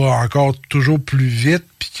va encore toujours plus vite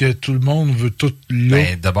puis que tout le monde veut tout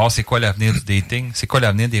là. D'abord, c'est quoi l'avenir du dating? C'est quoi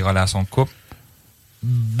l'avenir des relations de couple?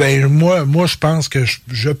 Moi, je pense que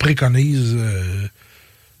je préconise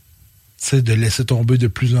de laisser tomber de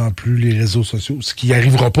plus en plus les réseaux sociaux. Ce qui n'y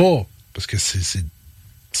arrivera pas, parce que c'est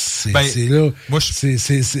là.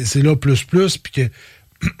 C'est là plus, puis que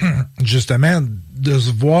justement, de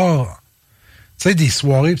se voir, tu sais, des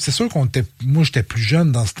soirées, c'est sûr moi, j'étais plus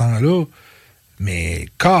jeune dans ce temps-là, mais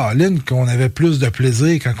Colin, qu'on avait plus de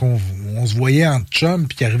plaisir quand on se voyait en chum,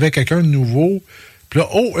 puis qu'il arrivait quelqu'un de nouveau, puis là,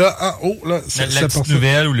 la petite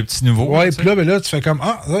nouvelle ou le petit nouveau. Ouais, puis là, tu fais comme,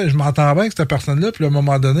 je m'entends bien avec cette personne-là, puis à un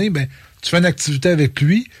moment donné, tu fais une activité avec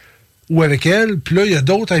lui ou avec elle, puis là, il y a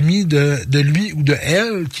d'autres amis de lui ou de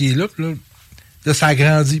elle qui est là, puis là, ça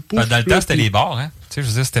agrandit. Dans le temps, c'était les bars, hein? Tu sais, je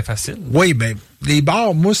veux dire, c'était facile. Oui, les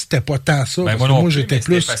bars, moi, c'était pas tant ça. Moi, j'étais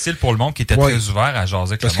plus... C'était facile pour le monde qui était très ouvert à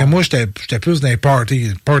jaser avec parce que moi, j'étais plus dans les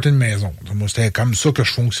parties de maison. Moi, c'était comme ça que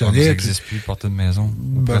je fonctionnais. Ça n'existe plus, party de maison.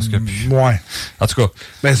 Presque plus. Ouais. En tout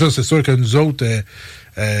cas. Ça, c'est sûr que nous autres,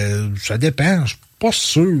 Ça dépend. Je suis pas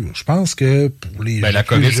sûr. Je pense que pour les la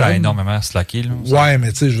COVID, jeunes, ça a énormément slacké. Là, ouais,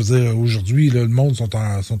 mais tu sais, je veux dire, aujourd'hui, là, le monde sont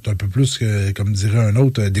un peu plus, comme dirait un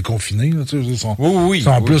autre, déconfinés. Là, ils sont, oui.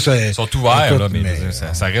 Sont plus, ils sont ouverts, là, mais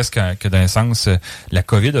ça reste que d'un sens, la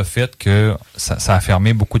COVID a fait que ça a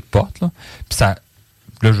fermé beaucoup de portes. Là, puis ça,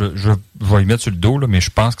 là, je vais y mettre sur le dos, là, mais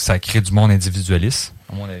je pense que ça crée du monde individualiste,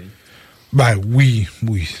 à mon avis. Ben oui,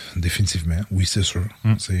 définitivement. Oui, c'est sûr.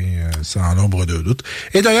 C'est en nombre de doutes.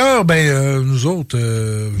 Et d'ailleurs, nous autres,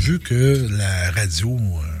 vu que la radio,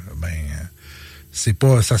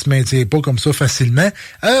 ça se maintient pas comme ça facilement,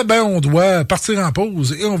 on doit partir en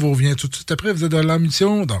pause et on vous revient tout de suite après. Vous êtes dans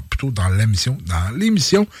l'émission, dans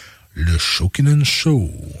l'émission, le Chaud qui donne Chaud.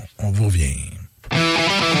 On vous revient.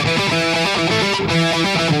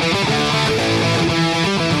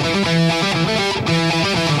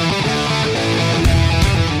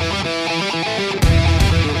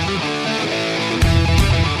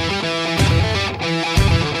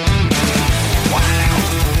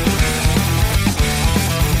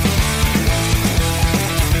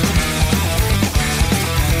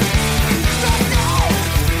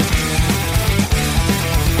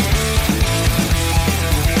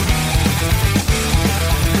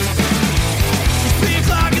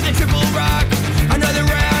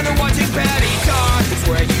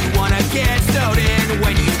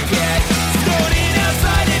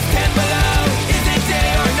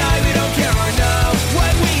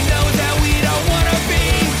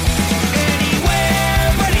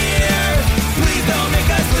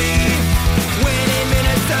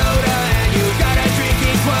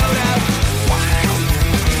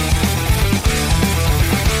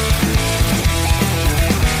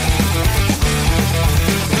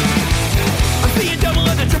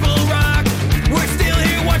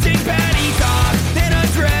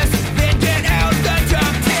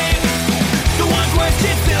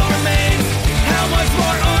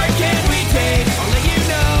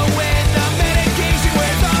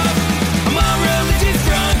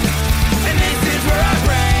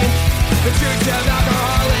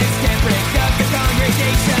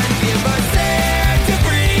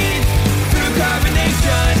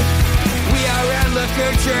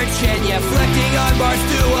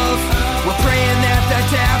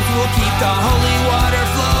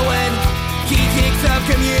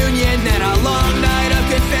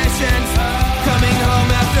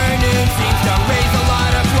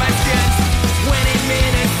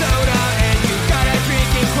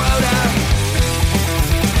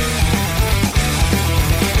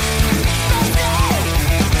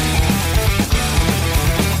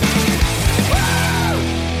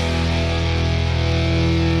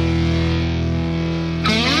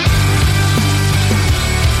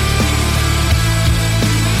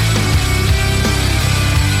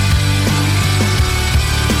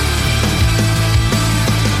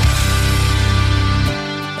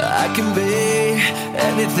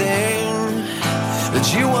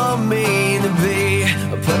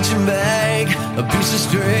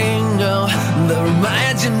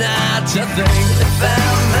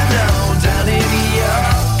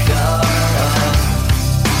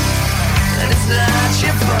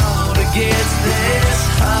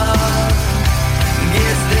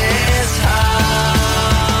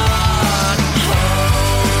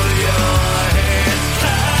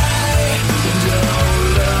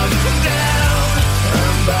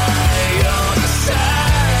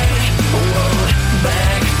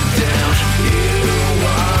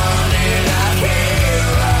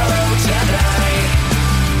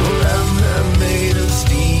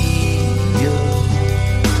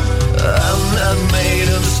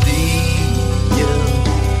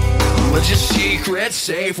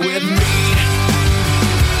 Safe with me.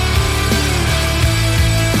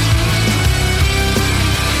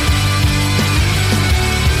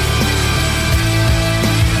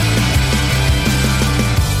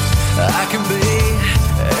 I can be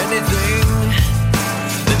anything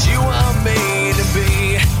that you want me to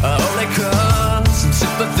be. Only cause and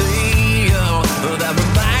sympathy that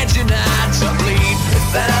reminds you not to bleed.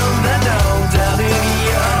 Found the note down in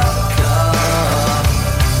your car.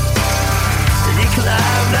 You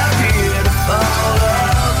climbed up here to find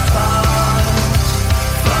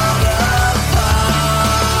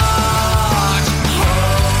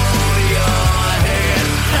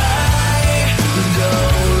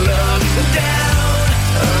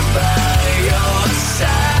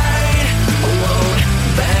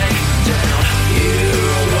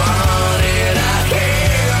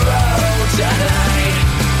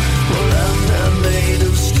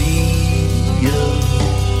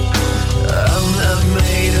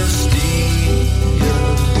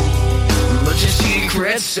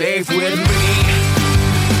safe with me.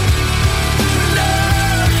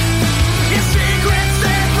 Love, your secret's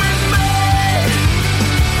safe with me.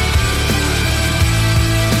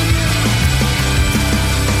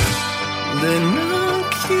 Then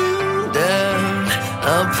knock you down,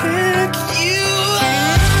 I'll pick you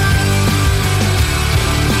up.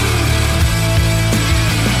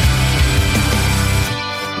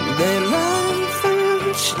 They laugh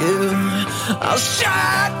at you, I'll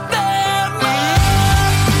shut them up.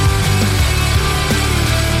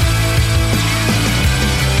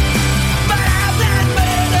 But I'm not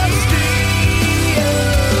made of steel.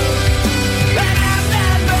 But I'm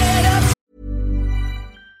not made of.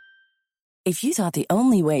 If you thought the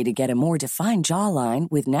only way to get a more defined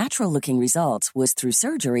jawline with natural-looking results was through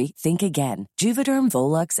surgery, think again. Juvederm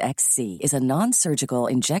Volux XC is a non-surgical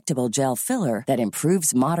injectable gel filler that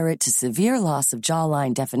improves moderate to severe loss of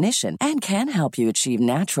jawline definition and can help you achieve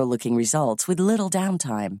natural-looking results with little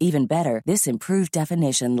downtime. Even better, this improved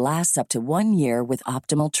definition lasts up to 1 year with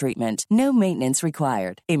optimal treatment. No maintenance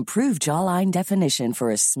required. Improve jawline definition for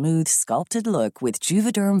a smooth, sculpted look with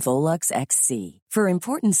Juvederm Volux XC. For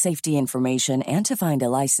important safety information and to find a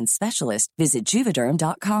licensed specialist, visit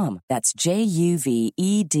Juvederm.com. That's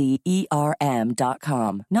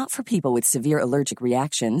JUVEDERM.com. Not for people with severe allergic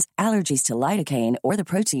reactions, allergies to lidocaine, or the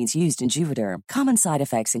proteins used in Juvederm. Common side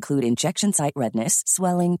effects include injection site redness,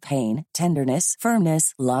 swelling, pain, tenderness,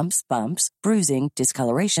 firmness, lumps, bumps, bruising,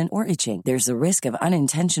 discoloration, or itching. There's a risk of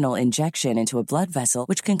unintentional injection into a blood vessel,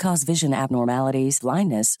 which can cause vision abnormalities,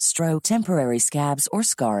 blindness, stroke, temporary scabs, or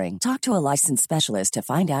scarring. Talk to a licensed specialist to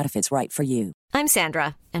find out if it's right for you. I'm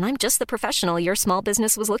Sandra, and I'm just the professional your small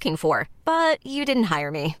business was looking for. But you didn't hire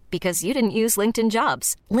me because you didn't use LinkedIn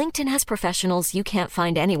Jobs. LinkedIn has professionals you can't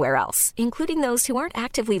find anywhere else, including those who aren't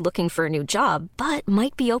actively looking for a new job, but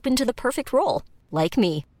might be open to the perfect role, like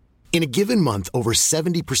me. In a given month, over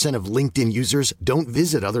 70% of LinkedIn users don't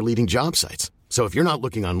visit other leading job sites. So if you're not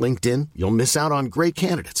looking on LinkedIn, you'll miss out on great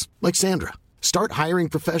candidates like Sandra. Start hiring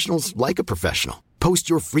professionals like a professional. Post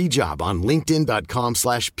your free job on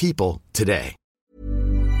linkedin.com/people today.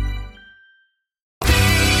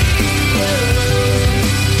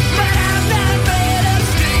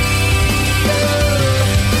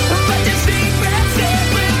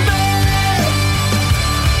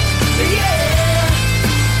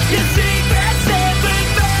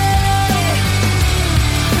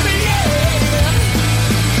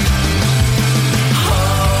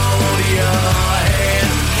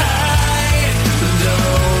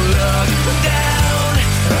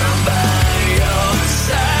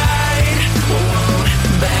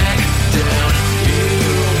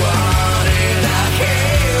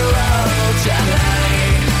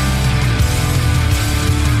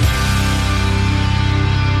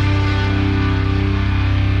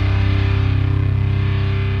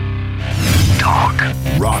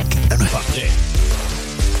 Rock and pop.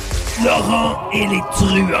 Laurent et les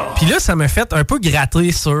truands. Puis là, ça m'a fait un peu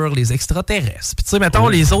gratter sur les extraterrestres. Puis tu sais, mettons,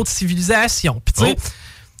 les autres civilisations. Puis tu sais,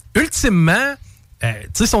 ultimement, tu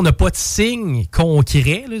sais, si on n'a pas de signe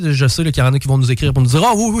concret, là, je sais qu'il y en a qui vont nous écrire pour nous dire «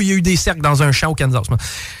 Ah oui, il y a eu des cercles dans un champ au Kansas. »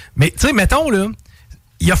 Mais tu sais, mettons, là,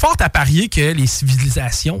 il y a fort à parier que les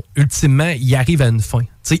civilisations, ultimement, ils arrivent à une fin.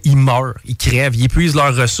 Tu sais, ils meurent, ils crèvent, ils épuisent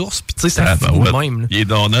leurs ressources, puis tu sais, ça finit de même. Là. Il est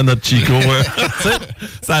donnant, notre Chico.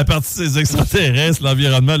 Ça a parti de ces extraterrestres,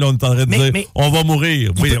 l'environnement, là, on est en train de dire on va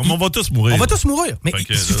mourir. Oui, on va tous mourir. On va tous mourir. Mais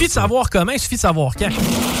il suffit de savoir comment, il suffit de savoir quand.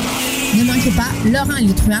 Ne manquez pas Laurent et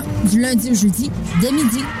les truands, du lundi au jeudi, dès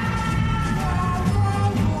midi.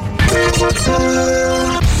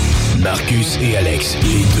 Marcus et Alex,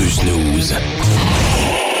 les deux snooze.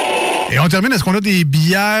 Et on termine, est-ce qu'on a des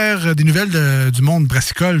bières, des nouvelles du monde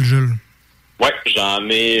brassicole, Jules? Oui, j'en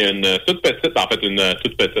ai une toute petite, en fait, une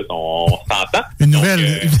toute petite, on s'entend. Une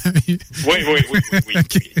nouvelle? Oui.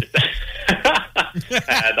 Okay.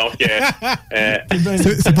 Donc,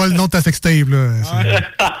 c'est pas le nom de ta sextape, là.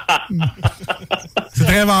 C'est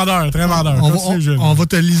très vendeur, très vendeur. On va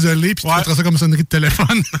te l'isoler, puis tu mettras ça comme sonnerie de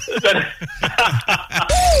téléphone.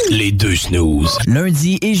 Les deux snooze.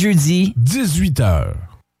 Lundi et jeudi, 18h.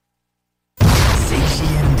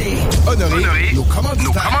 CJMD. Honoré nos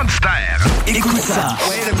commanditaires. Écoute ça.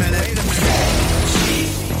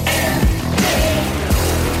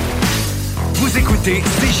 Vous écoutez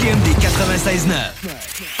CJMD 96.9.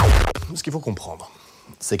 Ce qu'il faut comprendre,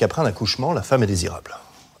 c'est qu'après un accouchement, la femme est désirable.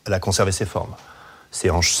 Elle a conservé ses formes. Ses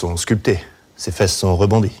hanches sont sculptées, ses fesses sont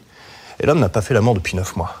rebondies. Et l'homme n'a pas fait l'amour depuis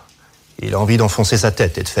 9 mois. Il a envie d'enfoncer sa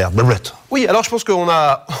tête et de faire blablabla. Oui, alors je pense qu'on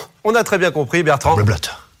a très bien compris, Bertrand.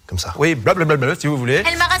 Blablabla, comme ça. Oui, blablabla, si vous voulez.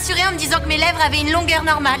 Elle m'a rassurée en me disant que mes lèvres avaient une longueur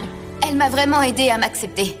normale. Elle m'a vraiment aidée à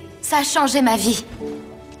m'accepter. Ça a changé ma vie.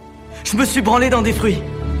 Je me suis branlé dans des fruits.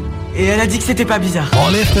 Et elle a dit que c'était pas bizarre.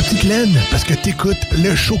 Enlève ta petite laine, parce que t'écoutes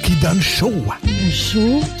le show qui donne chaud. Le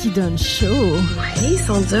show qui donne chaud. Ouais, ils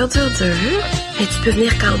sont durs. Mais tu peux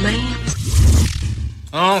venir quand même.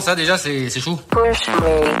 Non, ça déjà, c'est chou. Push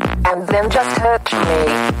me, and then just touch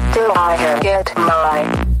me, till I get my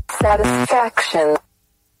satisfaction.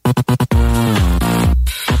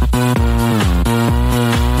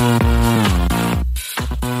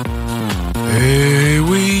 Et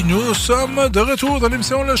oui, nous sommes de retour dans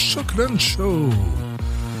l'émission Le Chaud qui donne chaud.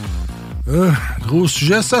 Gros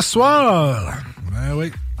sujet ce soir. Ben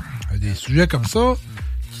oui, des sujets comme ça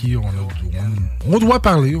qui on doit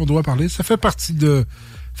parler. Ça fait partie de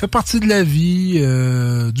la vie,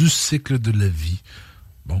 du cycle de la vie.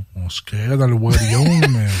 Bon, on se créerait dans le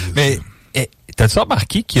royaume. Mais t'as-tu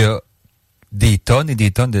remarqué qu'il y a des tonnes et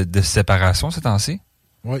des tonnes de séparation ces temps-ci?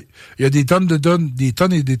 Oui. Il y a des tonnes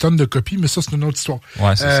et des tonnes de copies, mais ça, c'est une autre histoire.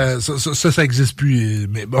 Ouais, c'est ça existe plus.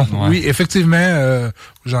 Mais bon, ouais. Oui, effectivement,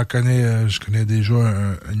 je connais déjà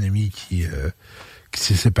un ami qui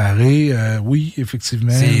s'est séparé. Oui,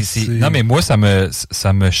 effectivement. Non, mais moi, ça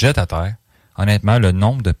me jette à terre. Honnêtement, le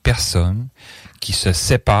nombre de personnes qui se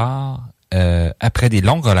séparent après des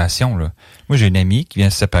longues relations, là. Moi, j'ai une amie qui vient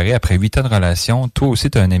de se séparer après 8 ans de relation. Toi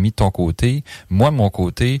aussi, tu as un ami de ton côté. Moi, de mon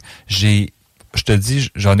côté, je te dis,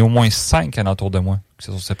 j'en ai au moins 5 alentour de moi qui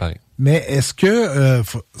se sont séparés. Mais est-ce que,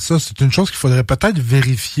 ça, c'est une chose qu'il faudrait peut-être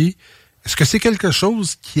vérifier. Est-ce que c'est quelque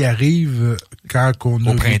chose qui arrive quand on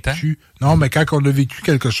a vécu... Non, mais quand on a vécu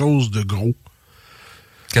quelque chose de gros.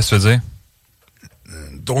 Qu'est-ce que tu veux dire?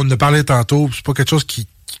 On en a parlé tantôt, c'est pas quelque chose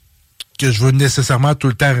que je veux nécessairement tout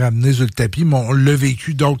le temps ramener sur le tapis, mais on l'a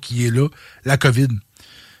vécu, donc il est là, la COVID.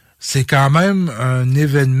 C'est quand même un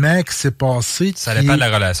événement qui s'est passé. Ça dépend de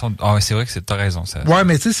la relation. Ah, c'est vrai que t'as raison. Ouais,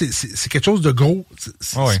 mais tu sais, c'est quelque chose de gros.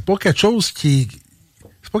 C'est pas quelque chose qui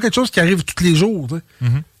arrive tous les jours.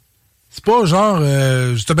 Mm-hmm. C'est pas genre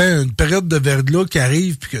justement une période de verglas qui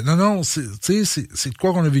arrive puis que non, c'est de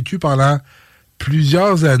quoi qu'on a vécu pendant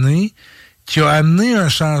plusieurs années qui a amené un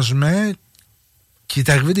changement, qui est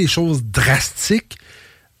arrivé des choses drastiques.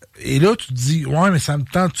 Et là, tu te dis, ouais, mais ça me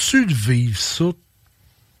tente-tu de vivre ça?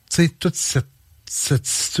 Tu sais, toute cette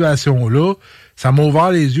situation-là, ça m'a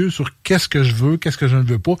ouvert les yeux sur qu'est-ce que je veux, qu'est-ce que je ne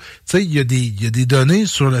veux pas. Tu sais, il y a des données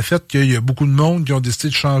sur le fait qu'il y a beaucoup de monde qui ont décidé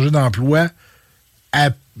de changer d'emploi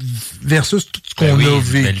versus tout ce qu'on a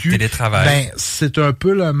vécu. Le télétravail. Ben, c'est un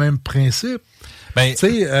peu le même principe. Tu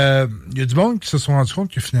sais, il y a du monde qui se sont rendus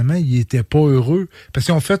compte que finalement, ils n'étaient pas heureux parce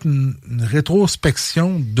qu'ils ont fait une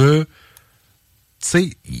rétrospection de... Tu sais,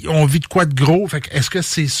 on vit de quoi de gros? Fait que est-ce que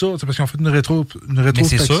c'est ça? C'est parce qu'ils ont fait une rétrospection? Mais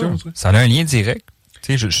c'est sûr, ça a un lien direct.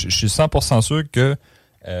 Tu sais, je suis 100% sûr que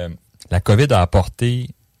la COVID a apporté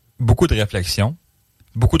beaucoup de réflexion,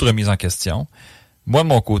 beaucoup de remise en question. Moi, de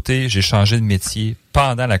mon côté, j'ai changé de métier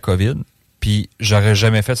pendant la COVID, puis j'aurais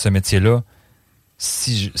jamais fait ce métier-là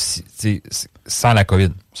sans la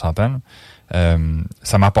COVID, on s'entend?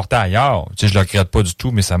 Ça m'a apporté ailleurs. Tu sais, je le regrette pas du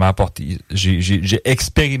tout, mais ça m'a apporté... J'ai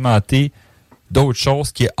expérimenté d'autres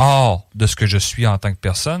choses qui est hors de ce que je suis en tant que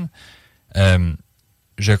personne.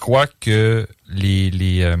 Je crois que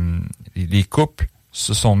les couples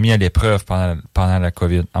se sont mis à l'épreuve pendant la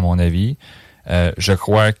COVID, à mon avis. Je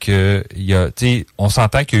crois que on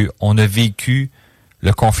s'entend qu'on a vécu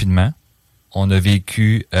le confinement, on a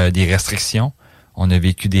vécu des restrictions, on a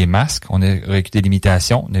vécu des masques, on a vécu des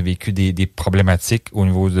limitations, on a vécu des problématiques au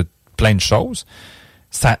niveau de plein de choses.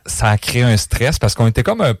 Ça a créé un stress parce qu'on était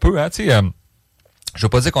comme un peu, je veux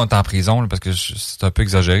pas dire qu'on était en prison, là, parce que c'est un peu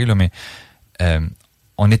exagéré, là, mais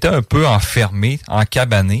on était un peu enfermé,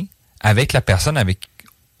 encabané avec la personne avec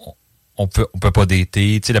on peut pas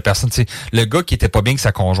dater. Tu sais, la personne, tu sais, le gars qui était pas bien avec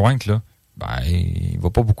sa conjointe, là, ben, il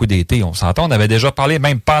va pas beaucoup dater. On s'entend, on avait déjà parlé,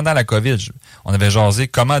 même pendant la COVID. On avait jasé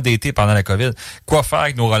comment dater pendant la COVID. Quoi faire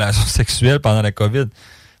avec nos relations sexuelles pendant la COVID.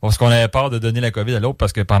 Parce qu'on avait peur de donner la COVID à l'autre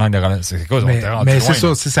parce que pendant les relations... C'est quoi, mais c'est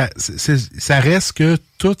ça, ça reste que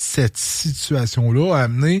toute cette situation-là a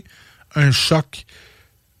amené un choc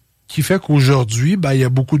qui fait qu'aujourd'hui, ben, il y a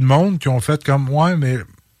beaucoup de monde qui ont fait comme, ouais, mais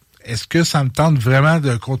est-ce que ça me tente vraiment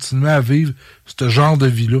de continuer à vivre ce genre de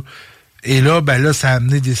vie-là? Et là, ben là, ça a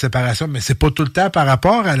amené des séparations, mais c'est pas tout le temps par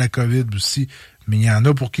rapport à la COVID aussi. Mais il y en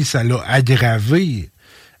a pour qui ça l'a aggravé.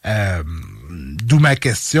 D'où ma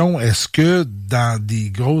question, est-ce que dans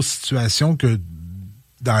des grosses situations que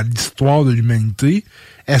dans l'histoire de l'humanité,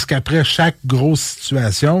 est-ce qu'après chaque grosse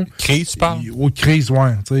situation... Crise, tu parles? Crise,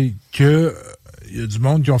 ouais. Tu sais, que il y a du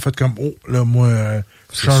monde qui ont fait comme, oh, là, moi,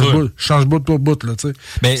 change bout pour bout, là, tu sais.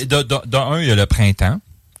 Mais d'un, il y a le printemps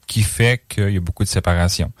qui fait qu'il y a beaucoup de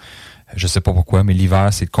séparation. Je sais pas pourquoi, mais l'hiver,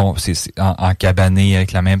 c'est en cabané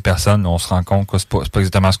avec la même personne, on se rend compte que c'est pas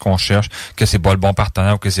exactement ce qu'on cherche, que c'est pas le bon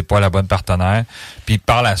partenaire ou que c'est pas la bonne partenaire. Puis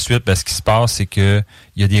par la suite, ce qui se passe, c'est que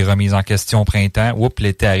il y a des remises en question au printemps. Oups,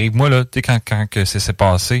 l'été arrive. Moi, là, tu sais, quand que c'est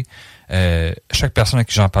passé, chaque personne à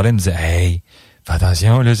qui j'en parlais me disait, hey, fais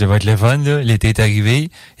attention, là, ça va être le fun, là. L'été est arrivé,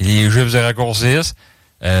 les Juifs se raccourcissent.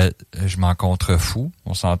 Je m'en contrefous.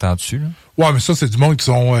 On s'entend dessus, là. Ouais, mais ça, c'est du monde qui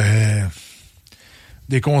sont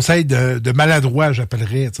des conseils de maladroits,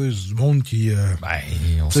 j'appellerais. Tu sais, du monde qui...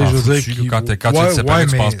 on s'en fout dessus. Quand tu te sépares,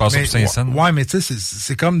 tu penses pas ça pour Saint-Saëns. Ouais, mais tu sais,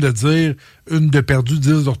 c'est comme de dire une de perdu,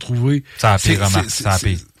 10 de retrouvé. Ça a pire remarque.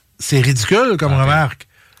 C'est ridicule comme remarque.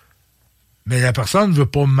 Mais la personne ne veut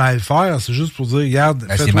pas mal faire, c'est juste pour dire, regarde...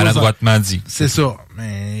 c'est maladroitement dit. C'est ça.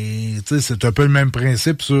 Mais, tu sais, c'est un peu le même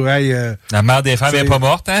principe sur, hey... la mère des femmes n'est pas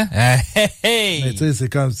morte, hein? Mais tu sais,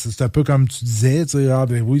 c'est un peu comme tu disais, tu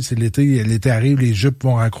sais, oui, c'est l'été arrive, les jupes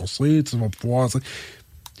vont raccourcir, tu vas pouvoir, tu sais...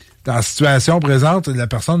 Dans la situation présente, la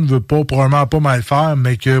personne ne veut probablement pas mal faire,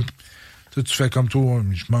 mais que... Tu fais comme toi,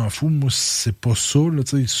 je m'en fous, moi, c'est pas ça, là,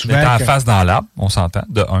 tu sais, souvent... Mais t'es en face dans l'arbre, on s'entend,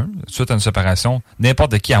 de un, suite à une séparation,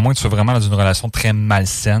 n'importe qui, à moins que tu sois vraiment dans une relation très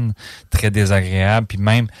malsaine, très désagréable, puis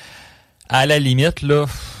même, à la limite, là,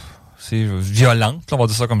 c'est violente, là, on va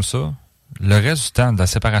dire ça comme ça. Le reste du temps de la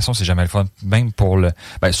séparation, c'est jamais le fun, même pour le...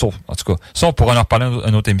 sauf, en tout cas, ça, on pourra en reparler dans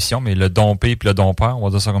une autre émission, mais le dompé puis le dompeur, on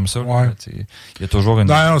va dire ça comme ça. Ouais. Il y a toujours une...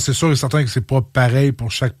 Non, c'est sûr et certain que c'est pas pareil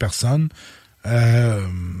pour chaque personne.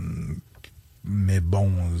 Mais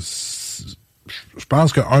bon, je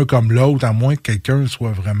pense qu'un comme l'autre, à moins que quelqu'un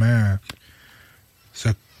soit vraiment,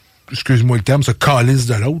 excuse-moi le terme, se calisse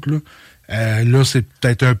de l'autre, là, c'est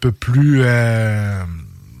peut-être un peu plus,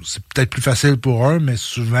 c'est peut-être plus facile pour un, mais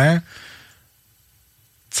souvent,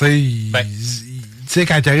 tu sais,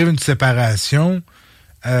 quand il arrive une séparation,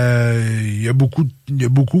 il y a beaucoup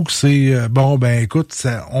que c'est, écoute,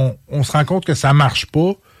 on se rend compte que ça marche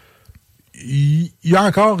pas. Il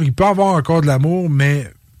peut avoir encore de l'amour,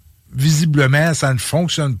 mais visiblement, ça ne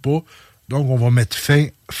fonctionne pas. Donc, on va mettre fin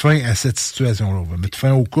à cette situation-là. On va mettre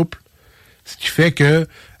fin au couple. Ce qui fait que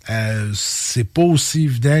c'est pas aussi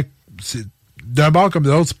évident. D'un bord comme de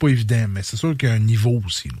l'autre, c'est pas évident, mais c'est sûr qu'il y a un niveau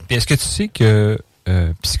aussi. Puis est-ce que tu sais que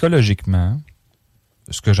psychologiquement,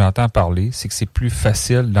 ce que j'entends parler, c'est que c'est plus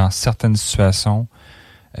facile dans certaines situations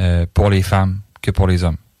pour les femmes que pour les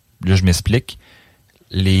hommes. Là, je m'explique.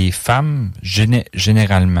 Les femmes,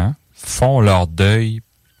 généralement, font leur deuil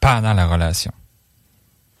pendant la relation.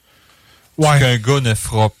 Ouais. Ce qu'un gars ne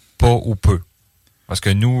fera pas ou peu. Parce que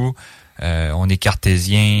nous, on est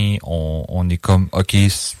cartésiens, on est comme, OK,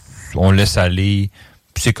 on laisse aller,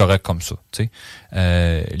 puis c'est correct comme ça. Tu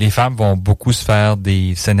sais. Les femmes vont beaucoup se faire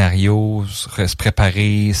des scénarios, se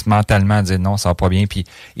préparer, mentalement dire non, ça va pas bien, puis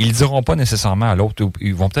ils le diront pas nécessairement à l'autre.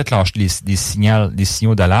 Ils vont peut-être lâcher des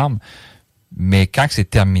signaux d'alarme. Mais quand c'est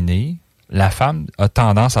terminé, la femme a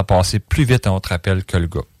tendance à passer plus vite à notre appel que le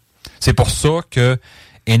gars. C'est pour ça que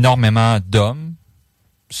énormément d'hommes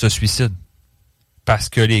se suicident. Parce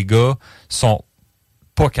que les gars sont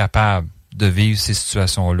pas capables de vivre ces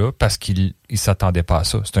situations-là parce qu'ils s'attendaient pas à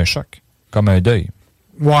ça. C'est un choc, comme un deuil.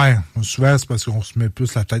 Ouais, souvent c'est parce qu'on se met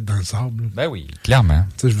plus la tête dans le sable. Ben oui, clairement.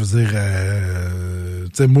 Tu sais, je veux dire,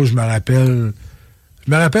 tu sais, moi je me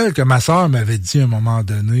rappelle que ma sœur m'avait dit à un moment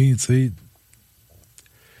donné, tu sais,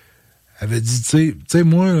 elle avait dit, tu sais,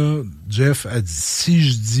 moi, là, Jeff, elle dit, si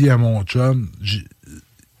je dis à mon chum,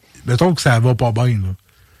 mettons que ça va pas bien, là,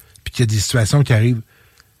 puis qu'il y a des situations qui arrivent,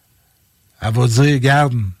 elle va dire,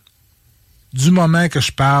 regarde, du moment que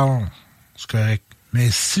je parle, c'est correct,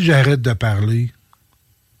 mais si j'arrête de parler,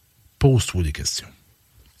 pose-toi des questions.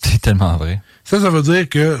 C'est tellement vrai. Ça veut dire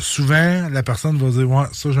que souvent, la personne va dire, ouais,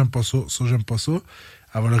 ça, j'aime pas ça, ça, j'aime pas ça.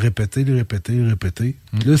 Elle va le répéter. Puis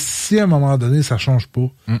là, si à un moment donné, ça change pas,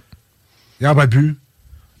 il n'y en a pas plus.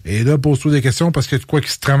 Et là, pose-toi des questions parce qu'il y a de quoi qui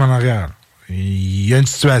se trame en arrière. Il y a une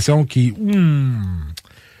situation qui,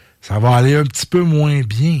 ça va aller un petit peu moins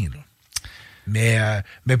bien. Là.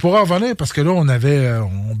 Mais pour en revenir, parce que là,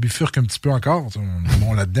 on bifurque un petit peu encore, on est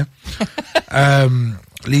bon là-dedans.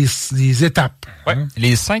 Les étapes. Ouais,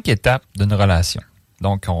 les 5 étapes d'une relation.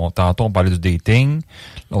 Donc, tantôt, on parlait du dating.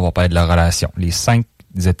 Là, on va parler de la relation. Les 5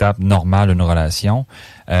 étapes normales d'une relation.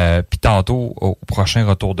 Puis tantôt, au prochain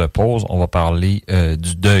retour de pause, on va parler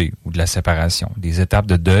du deuil ou de la séparation. Des étapes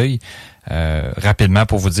de deuil. Rapidement,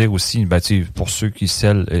 pour vous dire aussi, pour ceux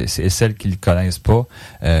celles qui ne le connaissent pas,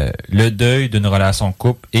 le deuil d'une relation de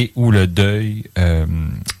couple et ou le deuil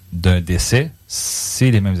d'un décès,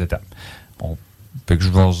 c'est les mêmes étapes. Fait que je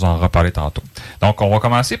vais vous en reparler tantôt. Donc, on va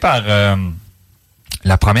commencer par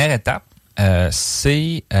la première étape.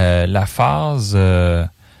 C'est la phase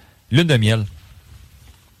Lune de miel.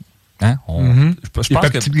 Hein? Je pense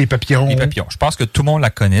que les papillons. Les papillons. Je pense que tout le monde la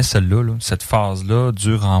connaît, celle-là. Là. Cette phase-là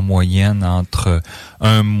dure en moyenne entre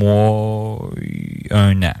 1 mois et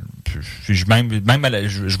 1 an. Je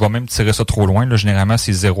vais même tirer ça trop loin. Là. Généralement,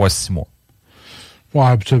 c'est 0 à 6 mois. Oui,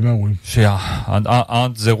 absolument, oui.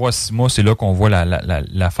 Entre 0 à 6 mois, c'est là qu'on voit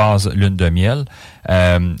la phase lune de miel.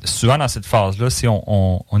 Souvent, dans cette phase-là,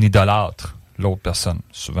 on idolâtre l'autre personne.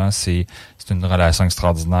 Souvent, c'est une relation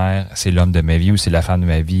extraordinaire. C'est l'homme de ma vie ou c'est la femme de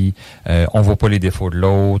ma vie. On voit pas les défauts de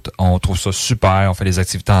l'autre. On trouve ça super. On fait des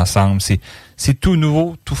activités ensemble. C'est tout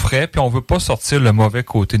nouveau, tout frais. Puis on veut pas sortir le mauvais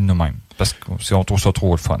côté de nous-mêmes. Parce qu'on trouve ça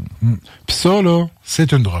trop le fun. Puis ça, là,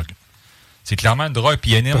 c'est une drogue. C'est clairement une drogue.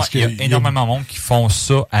 Puis il y a énormément de monde qui font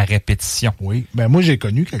ça à répétition. Oui. Ben moi, j'ai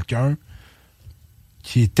connu quelqu'un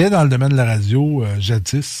qui était dans le domaine de la radio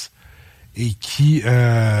jadis et qui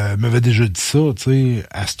m'avait déjà dit ça, tu sais,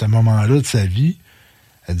 à ce moment-là de sa vie.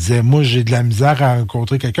 Elle disait, moi, j'ai de la misère à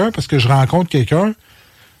rencontrer quelqu'un parce que je rencontre quelqu'un,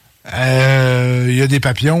 il y a des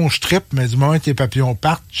papillons, je trippe, mais du moment que les papillons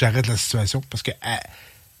partent, j'arrête la situation parce qu'elle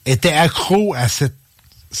était accro à cette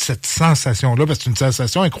sensation-là, parce que c'est une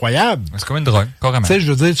sensation incroyable. C'est comme une drogue, carrément. Tu sais, je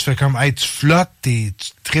veux dire, tu fais comme, hey, tu flottes, tu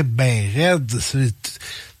tripes bien raide,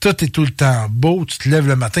 tout est tout le temps beau, tu te lèves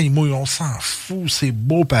le matin, il mouille, on s'en fout, c'est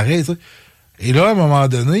beau pareil, tu sais. Et là, à un moment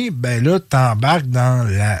donné, ben là, t'embarques dans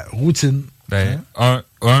la routine. Ben,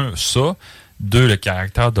 ça. 2, le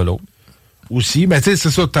caractère de l'autre. Aussi, ben tu sais,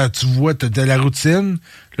 c'est ça, tu vois, t'as la routine,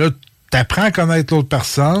 là, t'apprends à connaître l'autre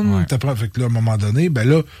personne, fait que là, à un moment donné, ben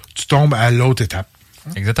là, tu tombes à l'autre étape.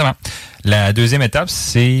 Exactement. La deuxième étape,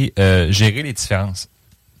 c'est gérer les différences.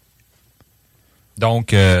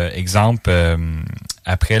 Donc, exemple,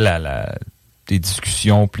 après des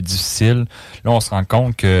discussions plus difficiles, là, on se rend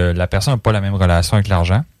compte que la personne n'a pas la même relation avec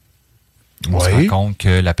l'argent. On se rend compte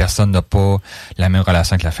que la personne n'a pas la même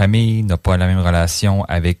relation avec la famille, n'a pas la même relation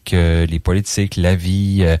avec les politiques, la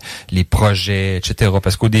vie, les projets, etc.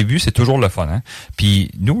 Parce qu'au début, c'est toujours le fun. Hein? Puis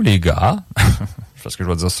nous, les gars, parce que je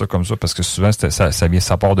vais dire ça comme ça, parce que souvent,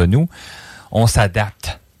 ça part de nous, on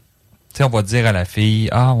s'adapte. Tu sais, on va dire à la fille,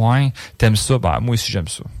 « Ah ouais, t'aimes ça? Ben, moi aussi, j'aime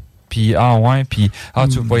ça. » Puis, « Ah ouais, puis,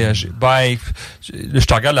 tu veux voyager? » Ben, je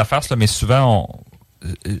te regarde la face, là, mais souvent,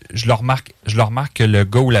 je le remarque que le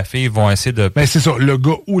gars ou la fille vont essayer de... Ben, c'est ça, le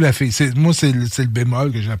gars ou la fille. Moi, c'est le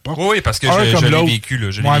bémol que j'apporte. Oui, parce que je l'ai vécu,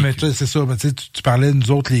 là. Mais c'est ça. Ben, tu parlais de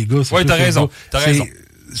nous autres, les gars. Oui, t'as raison.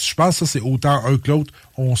 Je pense que ça, c'est autant un que l'autre.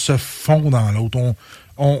 On se fond dans l'autre.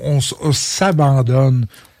 On s'abandonne.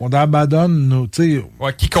 On abandonne nos...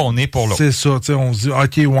 Ouais, qui qu'on est pour l'autre. C'est ça. On se dit,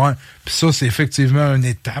 OK, ouais. Puis ça, c'est effectivement une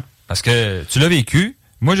étape. Parce que tu l'as vécu.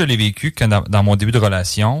 Moi, je l'ai vécu quand dans mon début de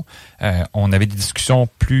relation, on avait des discussions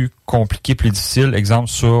plus compliquées, plus difficiles, exemple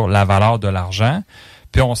sur la valeur de l'argent.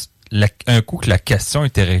 Puis un coup que la question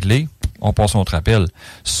était réglée, on passe à notre appel.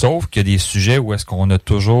 Sauf qu'il y a des sujets où est-ce qu'on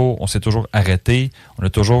s'est toujours arrêté, on a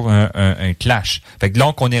toujours un clash. Fait que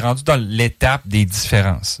là, on est rendu dans l'étape des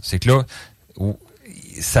différences. C'est que là,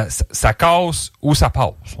 ça casse ou ça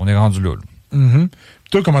passe. On est rendu là. Mm-hmm.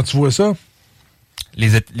 Toi, comment tu vois ça?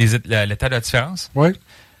 L'état de la différence? Oui.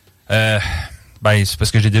 Ben, c'est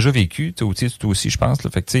parce que j'ai déjà vécu, toi aussi, je pense. Là.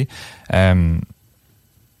 Fait que, tu sais,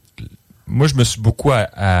 moi, je me suis beaucoup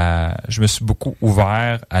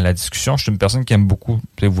ouvert à la discussion. Je suis une personne qui aime beaucoup,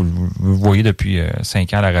 vous voyez depuis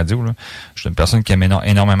 5 ans à la radio, là. Je suis une personne qui aime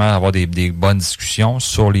énormément avoir des bonnes discussions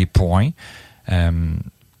sur les points.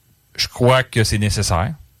 Je crois que c'est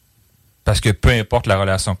nécessaire. Parce que peu importe la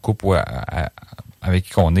relation de couple avec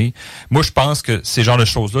qui on est, moi, je pense que ces genres de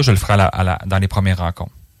choses-là, je le ferai dans les premières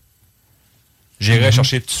rencontres. J'irai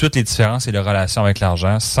chercher tout de suite les différences et les relations avec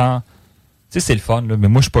l'argent sans... Tu sais, c'est le fun, là, mais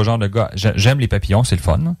moi, je suis pas le genre de gars... J'aime les papillons, c'est le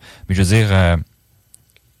fun, là, mais je veux dire,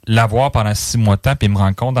 l'avoir pendant 6 mois de temps, puis me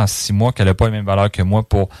rendre compte dans 6 mois qu'elle n'a pas la même valeur que moi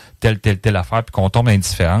pour telle affaire, puis qu'on tombe dans les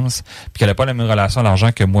différences, puis qu'elle n'a pas la même relation à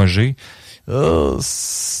l'argent que moi j'ai,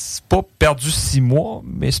 c'est pas perdu 6 mois,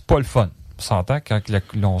 mais c'est pas le fun. On s'entend quand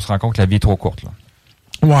on se rend compte que la vie est trop courte, là.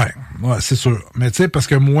 Ouais, c'est sûr. Mais tu sais, parce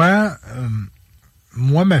que moi,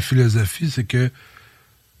 ma philosophie, c'est que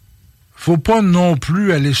faut pas non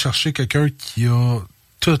plus aller chercher quelqu'un qui a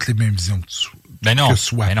toutes les mêmes visions que soi. Ben non,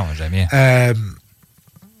 jamais. Tu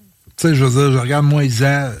sais, je veux dire, je regarde moi,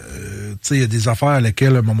 Isa, tu sais, il y a des affaires à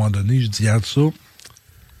lesquelles, à un moment donné, je dis, regarde ça.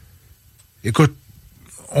 Écoute,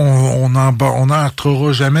 on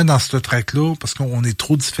n'entrera jamais dans ce track-là parce qu'on est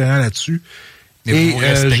trop différents là-dessus. Mais vous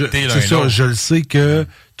respectez l'un c'est ça, l'autre. je le sais que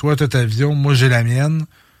toi, tu as ta vision, moi, j'ai la mienne,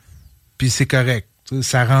 puis c'est correct. T'sais,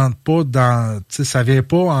 ça rentre pas dans... Ça vient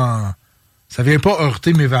pas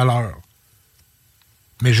heurter mes valeurs.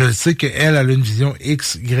 mais je sais qu'elle a une vision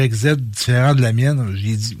X, Y, Z différente de la mienne.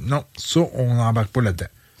 J'ai dit, non, ça, on n'embarque pas là-dedans.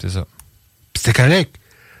 C'est ça. Puis c'était correct.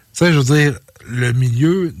 Tu sais, je veux dire, le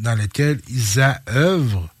milieu dans lequel Isa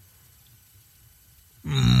œuvre,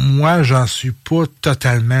 moi, j'en suis pas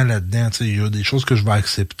totalement là-dedans. Tu sais, il y a des choses que je vais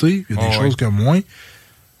accepter, il y a des choses que moins,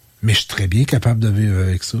 mais je suis très bien capable de vivre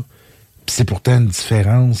avec ça. Puis c'est pourtant une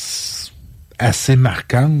différence assez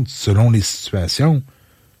marquante selon les situations.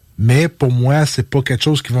 Mais pour moi, c'est pas quelque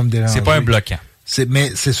chose qui va me déranger. C'est pas un bloquant.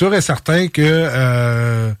 Mais c'est sûr et certain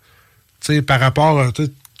que, tu sais, par rapport,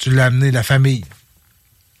 tu l'as amené, la famille.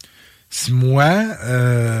 Si moi,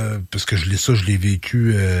 parce que je l'ai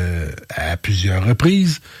vécu à plusieurs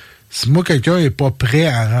reprises, si moi, quelqu'un n'est pas prêt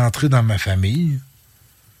à rentrer dans ma famille,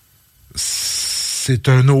 c'est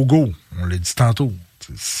un no-go. On l'a dit tantôt.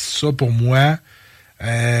 Ça, pour moi,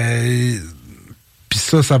 puis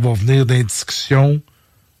ça va venir d'une discussion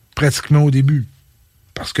pratiquement au début.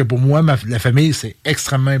 Parce que pour moi, la famille, c'est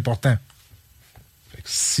extrêmement important. Fait que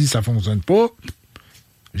si ça ne fonctionne pas,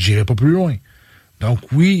 j'irai pas plus loin. Donc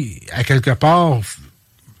oui, à quelque part,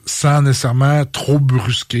 sans nécessairement trop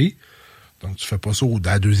brusquer. Donc tu fais pas ça à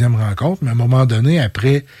la deuxième rencontre, mais à un moment donné,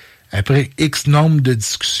 après X nombre de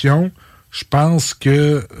discussions, je pense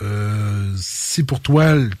que si pour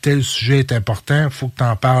toi tel sujet est important, il faut que tu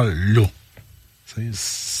en parles là.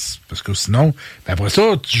 Parce que sinon, après ça,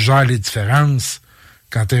 tu gères les différences.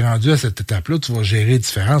 Quand tu es rendu à cette étape-là, tu vas gérer les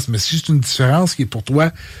différences. Mais si c'est une différence qui est pour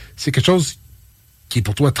toi, c'est quelque chose qui est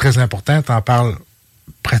pour toi très important, tu en parles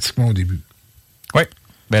pratiquement au début. Oui,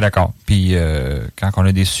 bien d'accord. Puis quand on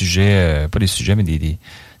a des sujets, pas des sujets, mais des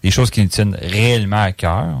choses qui nous tiennent réellement à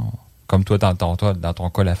cœur, comme toi, dans ton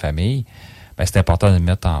cas, la famille, ben, c'est important de le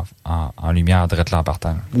mettre en lumière direct en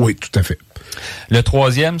partant. Oui, tout à fait. Le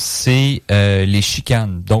troisième, c'est les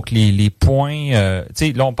chicanes. Donc, les points... tu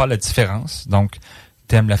sais, là, on parle de différence. Donc,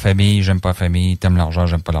 t'aimes la famille, j'aime pas la famille. T'aimes l'argent,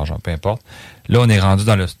 j'aime pas l'argent. Peu importe. Là, on est rendu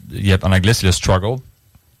dans en anglais, c'est le struggle.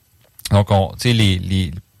 Donc, tu sais,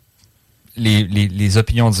 les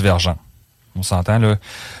opinions divergentes. On s'entend, là.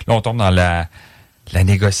 Là, on tombe dans la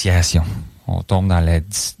négociation. On tombe dans la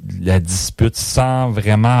dispute sans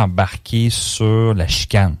vraiment embarquer sur la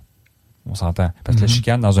chicane. On s'entend. Parce que la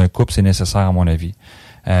chicane, dans un couple, c'est nécessaire, à mon avis,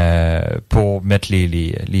 pour mettre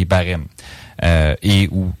les barèmes. Et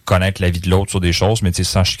ou connaître la vie de l'autre sur des choses, mais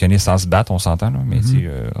sans chicaner, sans se battre, on s'entend, là, mais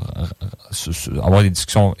avoir des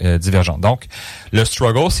discussions divergentes. Donc, le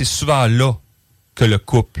struggle, c'est souvent là que le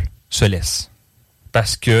couple se laisse.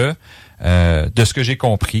 Parce que, de ce que j'ai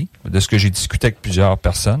compris, de ce que j'ai discuté avec plusieurs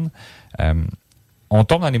personnes, on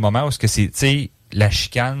tombe dans les moments où la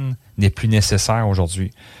chicane n'est plus nécessaire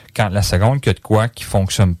aujourd'hui. Quand la seconde qu'il y a de quoi qui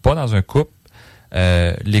fonctionne pas dans un couple,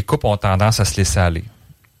 les couples ont tendance à se laisser aller.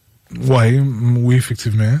 Oui,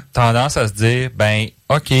 effectivement. Tendance à se dire, ben,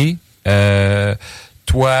 OK,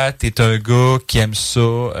 toi, t'es un gars qui aime ça,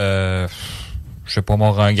 je sais pas moi,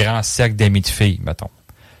 un grand cercle d'amis de filles, mettons.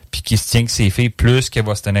 Puis qui se tient que ses filles plus qu'elle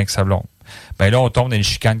va se tenir avec sa blonde. Ben là, on tombe dans une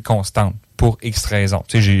chicane constante pour X raisons.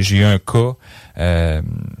 Tu sais, j'ai eu un cas,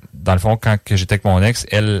 dans le fond, quand j'étais avec mon ex,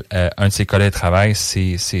 elle, un de ses collègues de travail,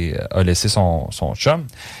 a laissé son chum.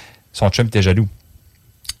 Son chum était jaloux.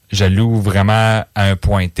 Jaloux vraiment à un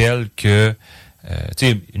point tel que, tu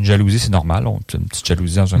sais, une jalousie, c'est normal. Une petite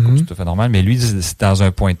jalousie dans un couple, c'est tout à fait normal. Mais lui, c'est dans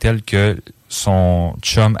un point tel que son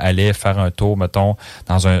chum allait faire un tour, mettons,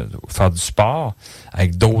 faire du sport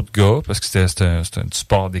avec d'autres gars, parce que c'était un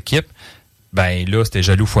sport d'équipe. Ben là, c'était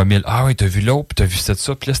jaloux fois 1000. Ah oui, t'as vu l'autre, puis t'as vu ça.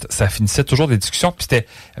 Puis là, ça finissait toujours des discussions, puis c'était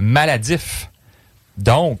maladif.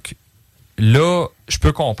 Donc, là, je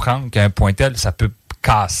peux comprendre qu'à un point tel, ça peut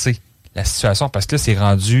casser la situation, parce que là, c'est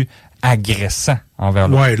rendu agressant envers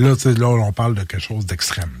l'autre. Oui, là, on parle de quelque chose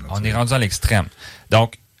d'extrême. Là, on est rendu à l'extrême.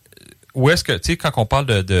 Donc, où est-ce que, tu sais, quand on parle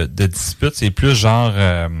de dispute, c'est plus genre...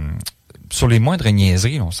 sur les moindres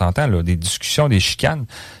niaiseries, on s'entend, là, des discussions, des chicanes,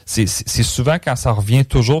 c'est souvent quand ça revient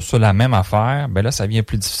toujours sur la même affaire, ben là, ça devient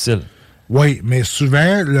plus difficile. Oui, mais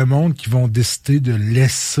souvent, le monde qui vont décider de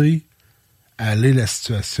laisser aller la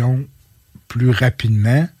situation plus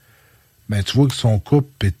rapidement, ben tu vois que son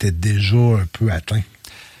couple était déjà un peu atteint.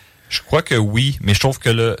 Je crois que oui, mais je trouve que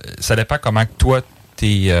là, ça dépend comment que toi,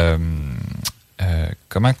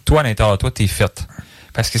 comment que toi, à l'intérieur de toi, t'es faite.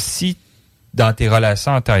 Parce que si dans tes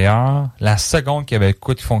relations antérieures, la seconde qu'il y avait un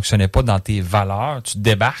coup qui fonctionnait pas dans tes valeurs, tu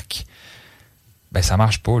débarques, ben ça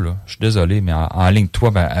marche pas, là. Je suis désolé, mais en ligne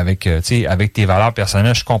toi, ben avec tes valeurs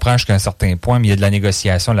personnelles, je comprends jusqu'à un certain point, mais il y a de la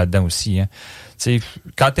négociation là-dedans aussi. Hein.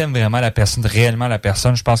 Quand tu aimes vraiment la personne, réellement la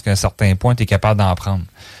personne, je pense qu'à un certain point, tu es capable d'en prendre.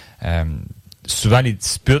 Souvent, les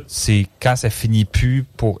disputes, c'est quand ça finit plus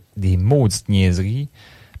pour des maudites niaiseries,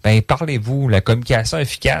 ben parlez-vous. La communication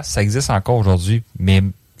efficace, ça existe encore aujourd'hui, mais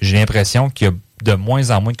j'ai l'impression qu'il y a de moins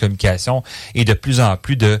en moins de communication et de plus en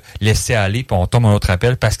plus de laisser aller, puis on tombe à un autre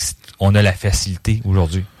appel parce qu'on a la facilité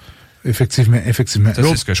aujourd'hui. Effectivement. Ça,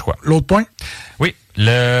 c'est ce que je crois. L'autre point? Oui.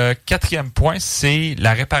 Le 4e point, c'est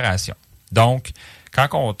la réparation. Donc, quand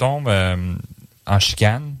on tombe en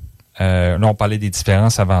chicane, là, on parlait des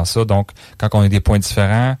différences avant ça. Donc, quand on a des points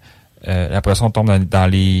différents, après ça, on tombe dans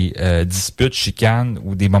les disputes, chicanes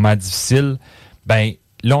ou des moments difficiles, ben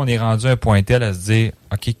là, on est rendu à un point tel à se dire,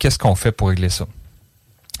 OK, qu'est-ce qu'on fait pour régler ça?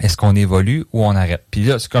 Est-ce qu'on évolue ou on arrête? Puis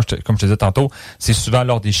là, comme je te disais tantôt, c'est souvent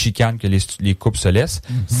lors des chicanes que les couples se laissent.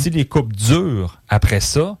 Mm-hmm. Si les couples durent après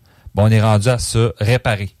ça, ben, on est rendu à se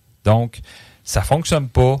réparer. Donc, ça fonctionne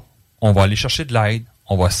pas, on va aller chercher de l'aide,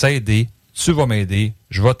 on va s'aider, tu vas m'aider,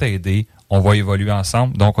 je vais t'aider, on va évoluer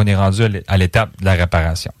ensemble. Donc, on est rendu à l'étape de la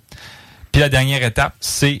réparation. Puis la dernière étape,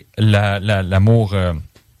 c'est l'amour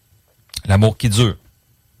qui dure.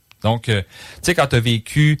 Donc, tu sais, quand tu as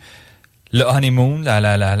vécu le honeymoon,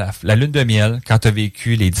 la lune de miel, quand tu as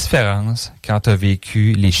vécu les différences, quand tu as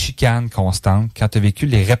vécu les chicanes constantes, quand tu as vécu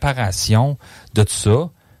les réparations de tout ça,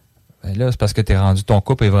 ben là, c'est parce que ton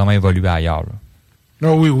couple est vraiment évolué ailleurs. Là.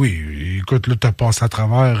 Ah oui. Écoute, là, tu as passé à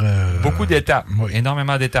travers... Beaucoup d'étapes,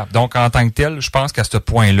 énormément d'étapes. Donc, en tant que tel, je pense qu'à ce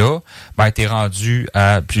point-là, ben, tu es rendu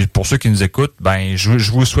à... Puis pour ceux qui nous écoutent, ben,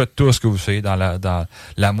 je vous souhaite tous que vous soyez dans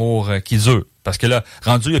l'amour qui dure. Parce que là,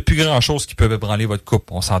 rendu, il n'y a plus grand-chose qui peut ébranler votre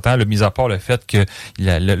couple. On s'entend, mis à part le fait que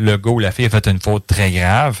le gars ou la fille a fait une faute très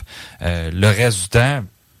grave. Le reste du temps,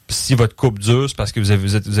 si votre couple dure, c'est parce que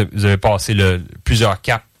vous avez passé plusieurs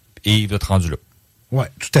caps et vous êtes rendu là. Oui,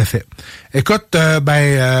 tout à fait. Écoute,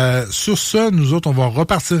 sur ça, nous autres, on va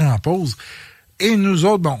repartir en pause. Et nous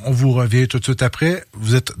autres, bon, on vous revient tout de suite après.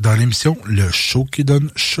 Vous êtes dans l'émission Le Chaud qui donne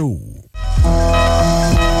chaud.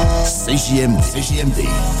 CJMD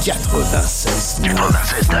 96.9.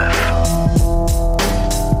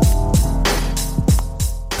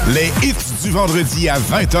 Les hits du vendredi à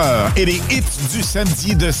 20h et les hits du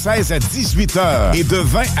samedi de 16 à 18h et de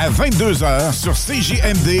 20 à 22h sur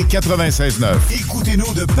CJMD 96.9.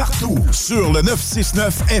 Écoutez-nous de partout sur le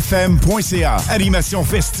 969fm.ca. Animation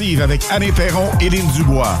festive avec Anne Perron et Lynn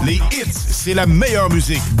Dubois. Les hits, c'est la meilleure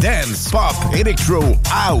musique. Dance, pop, electro,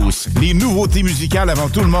 house. Les nouveautés musicales avant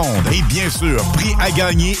tout le monde. Et bien sûr, prix à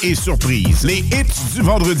gagner et surprise. Les hits du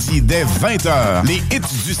vendredi dès 20h. Les hits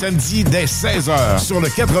du samedi dès 16h sur le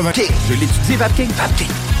 80. Je l'étudie, Vapking.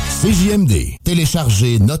 CJMD.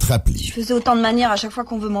 Téléchargez notre appli. Je faisais autant de manières à chaque fois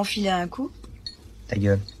qu'on veut m'enfiler un coup. Ta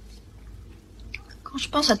gueule. Quand je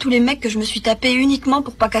pense à tous les mecs que je me suis tapé uniquement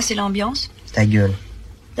pour pas casser l'ambiance. Ta gueule.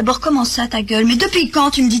 D'abord, comment ça, ta gueule? Mais depuis quand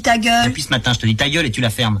tu me dis ta gueule? Depuis ce matin, je te dis ta gueule et tu la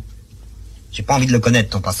fermes. J'ai pas envie de le connaître,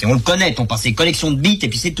 ton passé. On le connaît, ton passé. Collection de bites et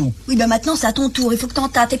puis c'est tout. Oui, maintenant, c'est à ton tour. Il faut que t'en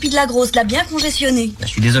tâtes. Et puis de la grosse, de la bien congestionnée. Je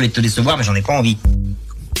suis désolé de te décevoir, mais j'en ai pas envie.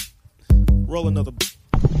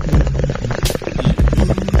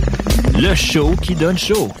 Le show qui donne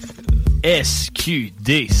chaud.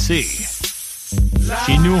 SQDC.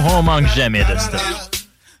 Chez nous, on manque jamais de stuff.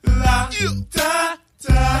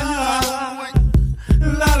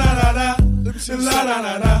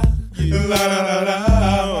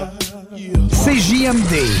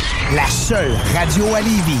 CJMD, la seule radio à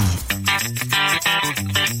Lévis.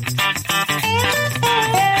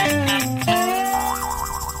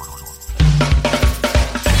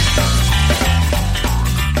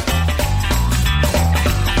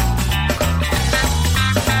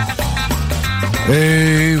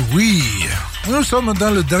 Eh oui, nous sommes dans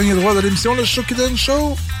le dernier droit de l'émission, le show qui donne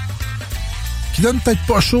chaud. Qui donne peut-être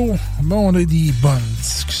pas chaud. Bon, on a des bonnes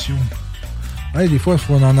discussions. Hey, des fois, il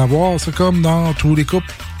faut en avoir. C'est comme dans tous les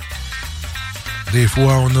couples. Des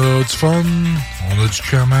fois, on a du fun, on a du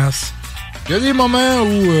cul à masse. Il y a des moments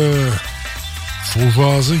où faut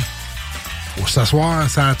jaser. Faut s'asseoir à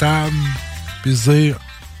la table puis se dire,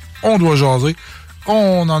 on doit jaser.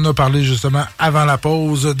 On en a parlé justement avant la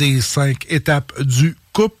pause des 5 étapes du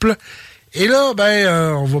couple. Et là,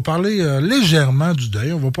 on va parler légèrement du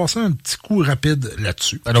deuil. On va passer un petit coup rapide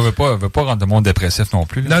là-dessus. Alors, on veut pas rendre le monde dépressif non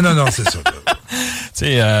plus. Là. Non, c'est ça. Tu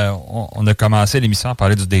sais, on a commencé l'émission à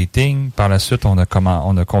parler du dating. Par la suite, on a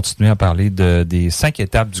continué à parler des 5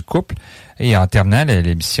 étapes du couple. Et en terminant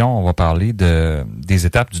l'émission, on va parler des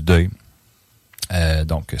étapes du deuil.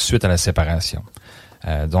 Donc, suite à la séparation.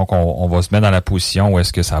 Donc, on va se mettre dans la position où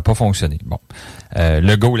est-ce que ça n'a pas fonctionné. Bon,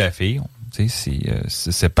 le gars ou la fille, tu sais, se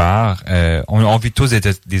séparent. On vit tous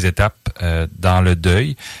des étapes dans le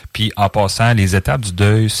deuil. Puis, en passant, les étapes du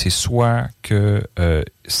deuil, c'est soit que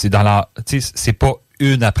c'est tu sais, c'est pas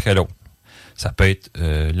une après l'autre. Ça peut être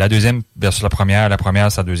la deuxième versus la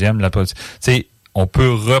première sa deuxième. Tu sais, on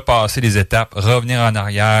peut repasser les étapes, revenir en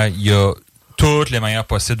arrière. Il y a toutes les manières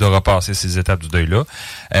possibles de repasser ces étapes du deuil-là.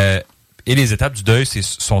 Et les étapes du deuil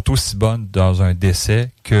sont aussi bonnes dans un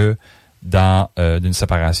décès que dans d'une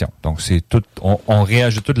séparation. Donc, c'est tout. On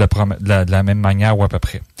réagit tout de la même manière ou à peu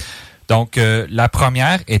près. Donc, la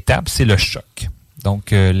première étape, c'est le choc.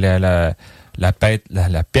 Donc, la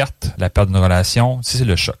perte d'une relation, c'est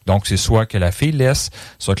le choc. Donc, c'est soit que la fille laisse,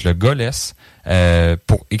 soit que le gars laisse,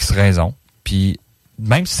 pour X raisons. Puis,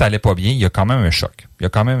 même si ça allait pas bien, il y a quand même un choc. Il y a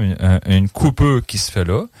quand même une coupure qui se fait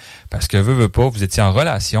là, parce que veut pas, vous étiez en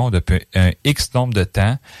relation depuis un X nombre de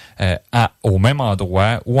temps, au même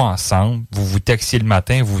endroit ou ensemble. Vous vous textiez le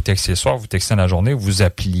matin, vous vous textiez le soir, vous textiez dans la journée, vous vous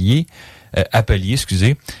appeliez.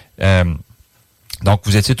 Donc,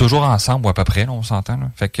 vous étiez toujours ensemble, ou à peu près, là, on s'entend. Là.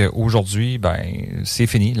 Fait qu'aujourd'hui, c'est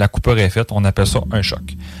fini. La coupure est faite. On appelle ça un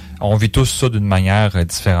choc. On vit tous ça d'une manière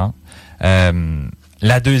différente.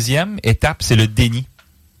 La deuxième étape, c'est le déni.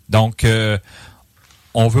 Donc,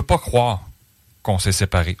 on veut pas croire qu'on s'est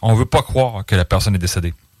séparés. On veut pas croire que la personne est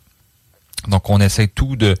décédée. Donc, on essaie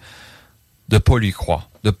tout de pas lui croire.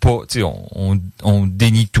 De pas, tu sais, on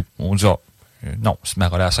dénie tout. On dit, non, ma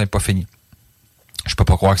relation n'est pas finie. Je peux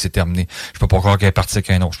pas croire que c'est terminé. Je peux pas croire qu'elle est partie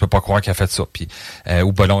avec un autre. Je peux pas croire qu'elle a fait ça. Puis,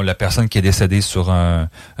 ou la personne qui est décédée sur un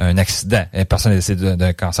accident, la personne est décédée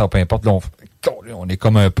d'un cancer, peu importe, là, on est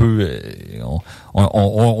comme un peu,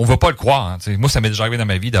 on veut pas le croire. Hein, moi, ça m'est déjà arrivé dans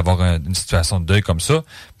ma vie d'avoir une situation de deuil comme ça.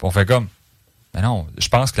 Puis on fait comme, mais non, je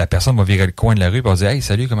pense que la personne va virer le coin de la rue et va dire, hey,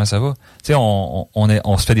 salut, comment ça va? Tu sais,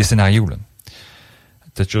 on se fait des scénarios, là.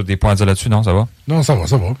 T'as toujours des points à dire là-dessus, non? Ça va? Non, ça va.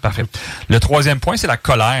 Parfait. Le troisième point, c'est la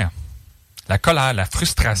colère. La colère, la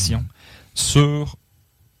frustration sur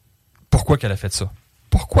pourquoi qu'elle a fait ça.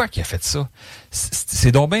 Pourquoi qu'elle a fait ça?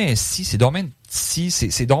 C'est donc bien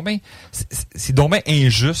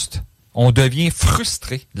injuste. On devient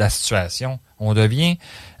frustré de la situation. On devient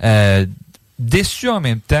déçu en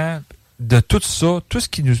même temps de tout ça, tout ce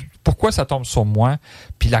qui nous... Pourquoi ça tombe sur moi?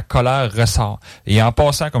 Puis la colère ressort. Et en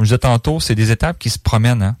passant, comme je disais tantôt, c'est des étapes qui se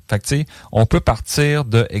promènent. Hein? Fait que, tu sais, on peut partir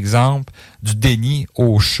de, exemple, du déni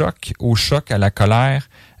au choc à la colère.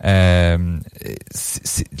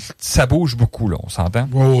 Ça bouge beaucoup, là, on s'entend?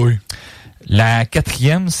 Oui. La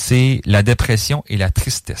quatrième, c'est la dépression et la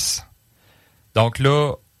tristesse. Donc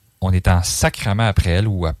là, on est en sacrement après elle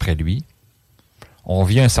ou après lui. On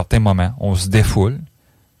vit un certain moment, on se défoule.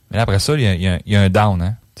 Mais là, après ça, il y a un down,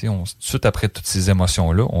 hein? Tout de suite après toutes ces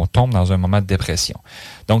émotions-là, on tombe dans un moment de dépression.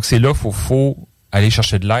 Donc, c'est là qu'il faut aller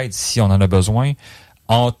chercher de l'aide si on en a besoin.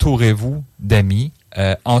 Entourez-vous d'amis.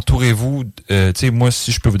 Entourez-vous, moi,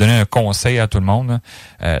 si je peux vous donner un conseil à tout le monde,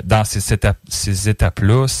 dans ces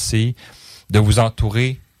étapes-là, c'est de vous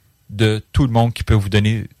entourer de tout le monde qui peut vous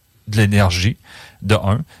donner de l'énergie, de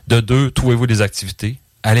un. De deux, trouvez-vous des activités.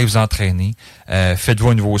 Allez vous entraîner, faites-vous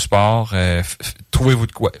un nouveau sport, trouvez-vous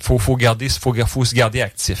de quoi. Faut se garder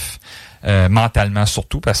actif, mentalement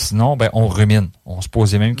surtout, parce que sinon, on rumine, on se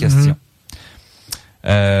pose les mêmes questions.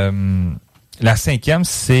 La cinquième,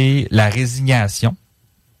 c'est la résignation.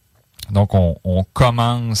 Donc, on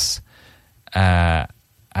commence à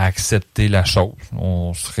accepter la chose.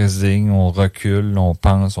 On se résigne, on recule, on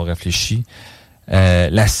pense, on réfléchit.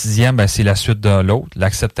 La sixième, c'est la suite de l'autre,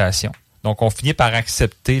 l'acceptation. Donc, on finit par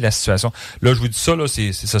accepter la situation. Là, je vous dis ça, là,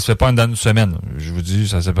 ça se fait pas dans une semaine. Je vous dis,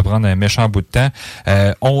 ça peut prendre un méchant bout de temps.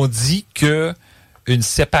 On dit que une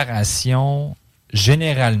séparation,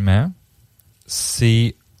 généralement,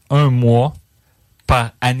 c'est 1 mois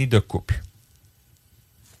par année de couple.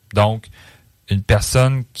 Donc, une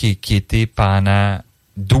personne qui était pendant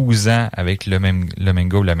 12 ans avec le même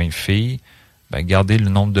gars ou la même fille, gardez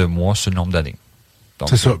le nombre de mois sur le nombre d'années. Donc,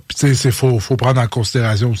 c'est ça. Puis, tu sais, faut prendre en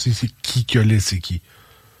considération aussi c'est qui a laissé qui.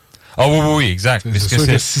 Ah oui, exact. C'est sûr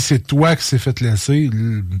que si c'est toi qui s'est fait laisser,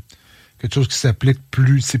 quelque chose qui s'applique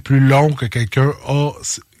c'est plus long que quelqu'un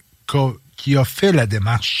qui a fait la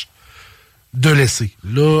démarche de laisser.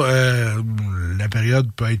 Là, la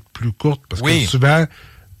période peut être plus courte parce que souvent,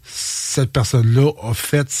 cette personne-là a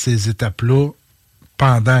fait ces étapes-là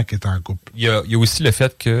pendant qu'elle est en couple. Il y a aussi le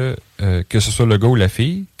fait que ce soit le gars ou la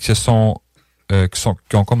fille qui ont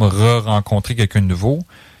comme re-rencontré quelqu'un de nouveau,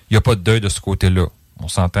 il n'y a pas de deuil de ce côté-là. On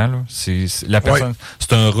s'entend, là? La personne,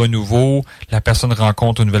 c'est un renouveau, la personne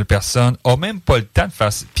rencontre une nouvelle personne, a même pas le temps de faire...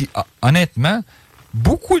 Puis, honnêtement,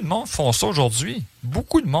 beaucoup de monde font ça aujourd'hui.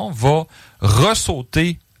 Beaucoup de monde va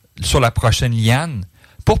ressauter sur la prochaine liane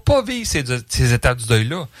pour pas vivre ces étapes du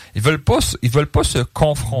deuil-là. Ils veulent pas se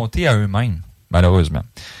confronter à eux-mêmes, malheureusement.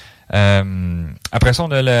 Après ça,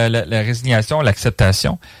 on a la résignation,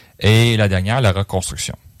 l'acceptation. Et la dernière, la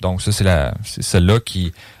reconstruction. Donc, ça, c'est celle-là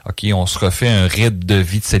qui, OK, on se refait un rythme de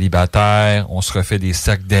vie de célibataire, on se refait des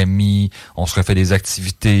cercles d'amis, on se refait des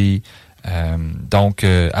activités. Donc,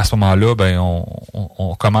 à ce moment-là, ben,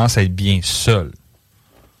 on commence à être bien seul.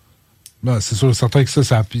 Ben, c'est sûr, certain que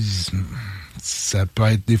ça peut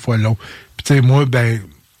être des fois long. Puis, tu sais, moi, ben,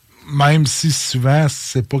 même si souvent,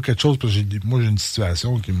 c'est pas quelque chose, parce que j'ai une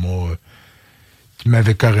situation qui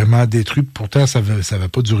m'avait carrément détruit. Pourtant, ça avait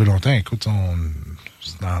pas duré longtemps. Écoute,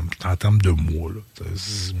 c'est en termes de mois, là.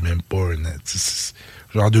 C'est même pas un an. C'est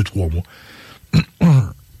genre 2-3 mois.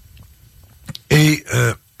 Et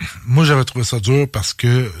moi, j'avais trouvé ça dur parce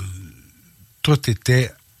que tout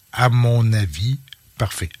était, à mon avis,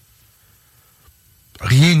 parfait.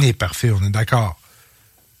 Rien n'est parfait, on est d'accord.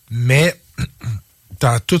 Mais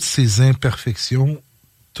dans toutes ces imperfections,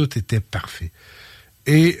 tout était parfait.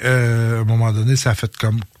 Et à un moment donné, ça a fait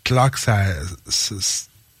comme clac, ça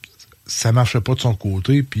marchait pas de son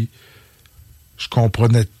côté, puis je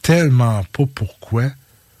comprenais tellement pas pourquoi.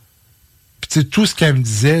 Puis tu sais, tout ce qu'elle me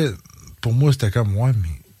disait, pour moi, c'était comme, ouais, mais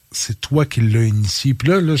c'est toi qui l'as initié. Puis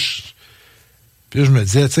là, je me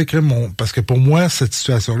disais, tu sais, parce que pour moi, cette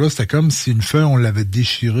situation-là, c'était comme si une feuille, on l'avait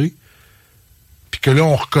déchirée, puis que là,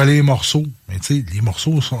 on recollait les morceaux. Mais tu sais, les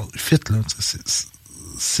morceaux sont fit, là.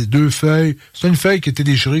 C'est 2 feuilles. C'est une feuille qui était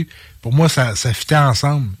déchirée. Pour moi, ça fitait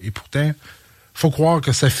ensemble. Et pourtant, faut croire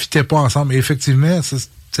que ça fitait pas ensemble. Et effectivement,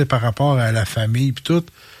 c'est par rapport à la famille puis tout,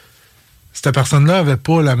 cette personne-là avait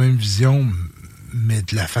pas la même vision, mais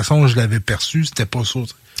de la façon dont je l'avais perçue, c'était pas ça.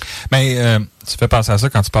 Mais tu fais penser à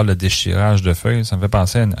ça quand tu parles de déchirage de feuilles. Ça me fait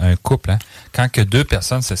penser à un couple. Hein? Quand que 2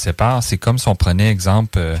 personnes se séparent, c'est comme si on prenait,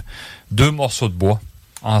 exemple, 2 morceaux de bois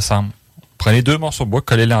ensemble. Prenez 2 morceaux de bois,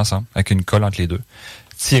 collez-les ensemble avec une colle entre les 2.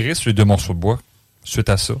 Tirez sur les 2 morceaux de bois. Suite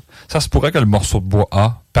à ça, ça se pourrait que le morceau de bois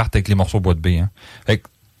A parte avec les morceaux de bois de B. Hein. Fait que,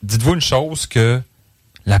 dites-vous une chose, que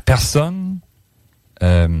la personne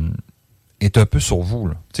est un peu sur vous.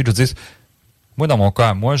 Là. Tu sais, je veux dire, moi, dans mon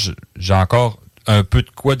cas, j'ai encore un peu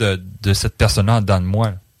de quoi de cette personne-là en dedans de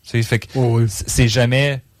moi. Tu sais, fait que c'est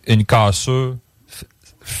jamais une cassure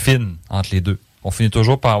fine entre les deux. On finit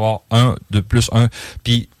toujours par avoir un de plus un.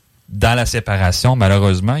 Puis, dans la séparation,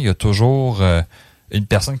 malheureusement, il y a toujours une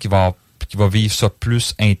personne qui va vivre ça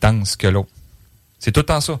plus intense que l'autre. C'est tout le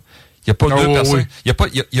temps ça. Il n'y a pas 2 personnes.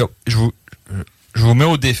 Je vous mets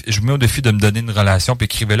au défi de me donner une relation, puis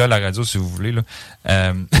écrivez-le à la radio si vous voulez. Là.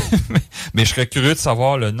 Mais je serais curieux de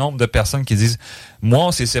savoir le nombre de personnes qui disent « Moi,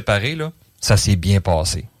 on s'est séparés, là, ça s'est bien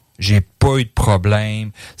passé. J'ai pas eu de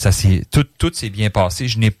problème. Tout s'est bien passé.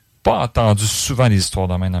 Je n'ai pas entendu souvent des histoires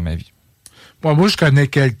de même dans ma vie. » Bon, moi, je connais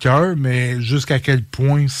quelqu'un, mais jusqu'à quel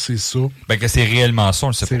point c'est ça? Ben, que c'est réellement ça, on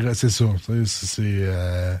le sait pas. C'est ça.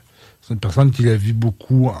 C'est une personne qui la vit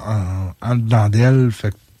beaucoup en dedans d'elle.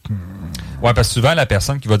 Fait que, ouais, parce que souvent, la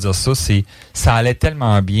personne qui va dire ça, c'est ça allait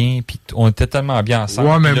tellement bien, puis on était tellement bien ensemble.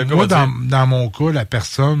 Ouais, mais moi, dans mon cas, la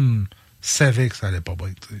personne savait que ça allait pas bien.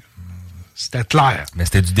 T'sais. C'était clair. Mais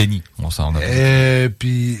c'était du déni, on s'en a.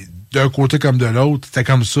 Puis, d'un côté comme de l'autre, c'était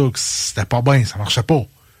comme ça, que c'était pas bien, ça marchait pas.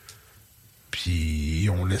 Puis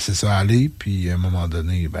on laissait ça aller, puis à un moment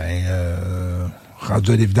donné,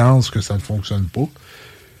 rendu à l'évidence que ça ne fonctionne pas.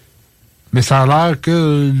 Mais ça a l'air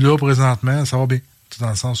que là, présentement, ça va bien. Dans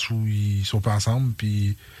le sens où ils sont pas ensemble,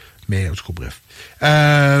 puis... Mais en tout cas, bref.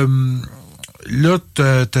 Là,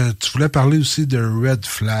 tu voulais parler aussi de Red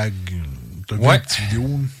Flag. T'as vu une petite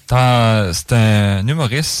vidéo? C'est un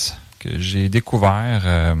humoriste que j'ai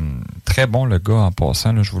découvert. Très bon, le gars, en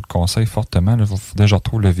passant. Là, je vous le conseille fortement. Il faut déjà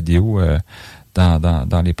retrouver la vidéo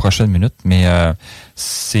dans les prochaines minutes. Mais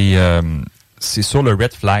c'est sur le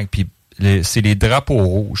Red Flag. Puis c'est les drapeaux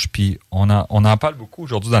rouges. Puis on en parle beaucoup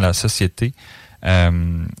aujourd'hui dans la société.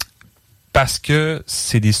 Parce que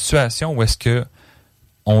c'est des situations où est-ce que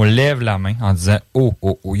on lève la main en disant « Oh,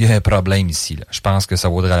 il y a un problème ici. Là. Je pense que ça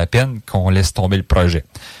vaudrait la peine qu'on laisse tomber le projet. »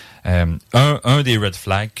 Un des red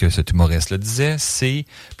flags que cet humoriste-là disait, c'est,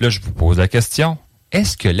 puis là je vous pose la question,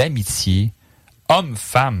 est-ce que l'amitié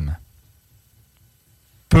homme-femme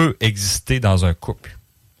peut exister dans un couple?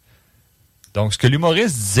 Donc, ce que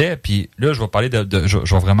l'humoriste disait, puis là je vais parler je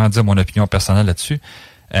vais vraiment dire mon opinion personnelle là-dessus,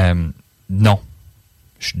 non.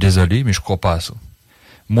 Je suis désolé, mais je crois pas à ça.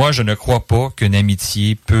 Moi, je ne crois pas qu'une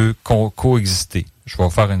amitié peut coexister. Je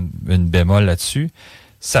vais faire une bémol là-dessus.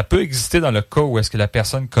 Ça peut exister dans le cas où est-ce que la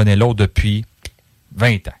personne connaît l'autre depuis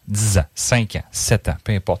 20 ans, 10 ans, 5 ans, 7 ans,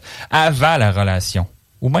 peu importe. Avant la relation,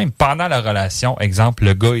 ou même pendant la relation, exemple,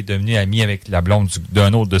 le gars est devenu ami avec la blonde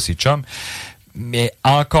d'un autre de ses chums. Mais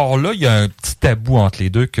encore là, il y a un petit tabou entre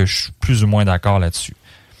les deux que je suis plus ou moins d'accord là-dessus.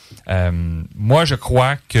 Moi, je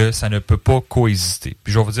crois que ça ne peut pas coexister.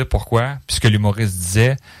 Puis je vais vous dire pourquoi. Puisque l'humoriste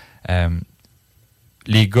disait,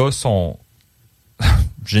 les gars sont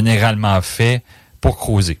généralement faits pour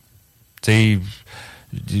creuser. Tu sais,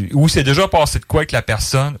 ou c'est déjà passé de quoi avec la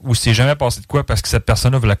personne, ou c'est jamais passé de quoi parce que cette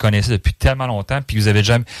personne-là, vous la connaissez depuis tellement longtemps, puis vous êtes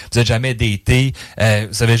jamais daté,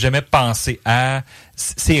 vous avez jamais pensé à...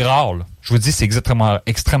 C'est rare, là. Je vous dis, c'est extrêmement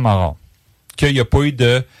rare. Qu'il n'y a pas eu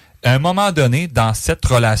de... À un moment donné, dans cette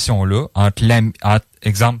relation-là, entre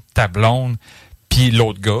exemple, ta blonde puis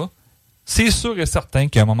l'autre gars, c'est sûr et certain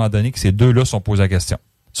qu'à un moment donné, que ces deux-là sont posés la question.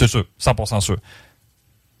 C'est sûr, 100% sûr.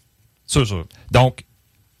 C'est sûr. Donc,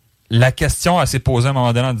 la question, elle s'est posée à un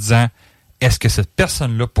moment donné en disant, est-ce que cette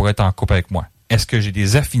personne-là pourrait être en couple avec moi? Est-ce que j'ai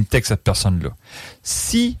des affinités avec cette personne-là?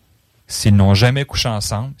 S'ils n'ont jamais couché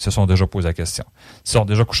ensemble, ils se sont déjà posé la question. S'ils ont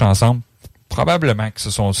déjà couché ensemble, probablement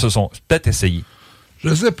qu'ils se sont peut-être essayés.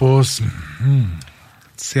 Je sais pas.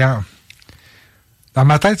 Dans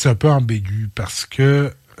ma tête, c'est un peu ambigu parce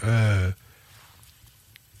que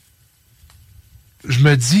je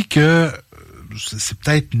me dis que c'est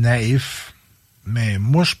peut-être naïf, mais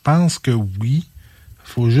moi, je pense que oui, il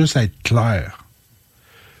faut juste être clair.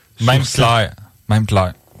 Même clair.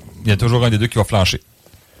 Il y a toujours un des deux qui va flancher.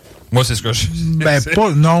 Moi, c'est ce que je...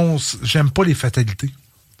 Non, j'aime pas les fatalités.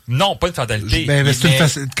 Non, pas une fatalité.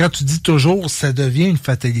 Quand tu dis toujours, ça devient une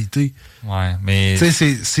fatalité. Ouais, mais... Tu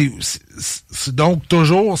sais, c'est donc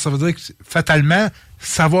toujours, ça veut dire que fatalement,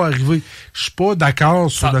 ça va arriver. Je suis pas d'accord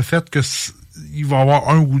sur le fait que il va y avoir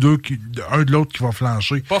un ou deux, un de l'autre qui va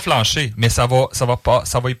flancher. Pas flancher, mais ça va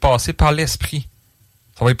y passer par l'esprit.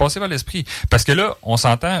 Ça va y passer par l'esprit. Parce que là, on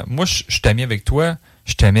s'entend, moi, je suis ami avec toi,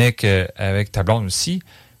 je suis ami avec ta blonde aussi.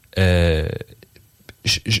 Je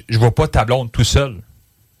vois pas ta blonde tout seul.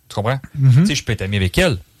 Tu comprends? Mm-hmm. Tu sais, je peux être ami avec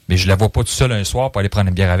elle, mais je la vois pas tout seul un soir pour aller prendre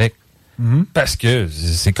une bière avec. Mm-hmm. Parce que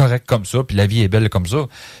c'est correct comme ça, puis la vie est belle comme ça.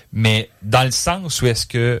 Mais dans le sens où est-ce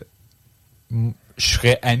que je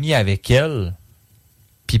serais ami avec elle,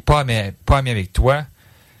 puis pas ami avec toi,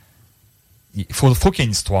 il faut qu'il y ait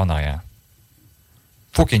une histoire en arrière.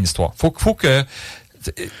 Faut qu'il y ait une histoire. Faut que...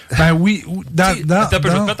 Ben oui. Je vais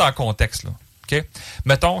te mettre en contexte, là. OK?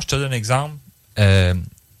 Mettons, je te donne un exemple.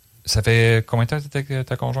 Ça fait combien de temps que tu étais avec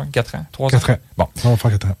ta conjointe? 4 ans? 3 ans? 4 ans. Bon. Ça va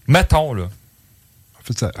faire 4 ans. Mettons, là. En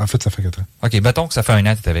fait, ça fait 4 ans. OK, mettons que ça fait 1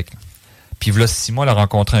 an que tu es avec. Là. Puis, voilà, 6 mois, elle a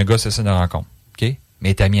rencontré un gars, c'est ça, une rencontre. OK?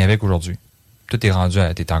 Mais tu es ami avec aujourd'hui. Toi, t'es rendu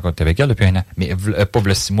t'es encore avec elle depuis 1 an. Mais pas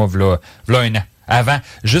voilà 6 mois, voilà 1 an.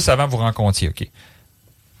 Juste avant que vous rencontriez, OK?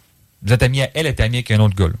 Vous êtes amis, elle est amie avec un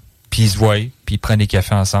autre gars, là. Puis ils se voient, puis ils prennent des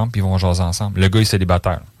cafés ensemble, puis ils vont jaser ensemble. Le gars est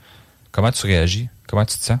célibataire. Là. Comment tu réagis? Comment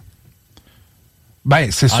tu te sens?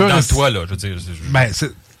 Ben, c'est sûr. Dans toi, là, je veux dire. Ben,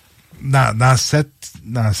 dans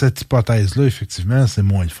cette hypothèse-là, effectivement, c'est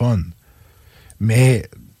moins le fun. Mais,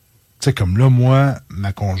 tu sais, comme là, moi,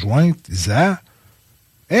 ma conjointe, Isa,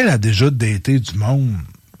 elle a déjà daté du monde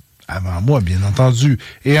avant moi, bien entendu.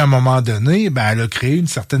 Et à un moment donné, ben, elle a créé une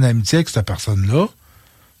certaine amitié avec cette personne-là.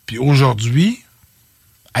 Puis aujourd'hui,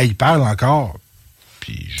 elle y parle encore.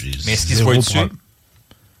 Puis j'ai mais est-ce qu'ils se voient dessus?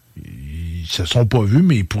 Ils se sont pas vus,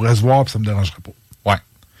 mais ils pourraient se voir, puis ça me dérangerait pas. Ouais.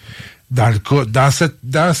 Dans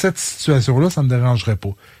cette situation-là, ça me dérangerait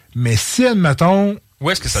pas. Mais si, admettons... Où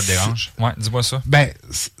est-ce que ça te dérange? Ouais, dis-moi ça. Ben,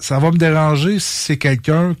 ça va me déranger si c'est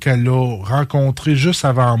quelqu'un qu'elle a rencontré juste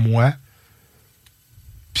avant moi,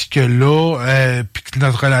 puis que là, puis que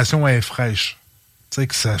notre relation est fraîche. Tu sais,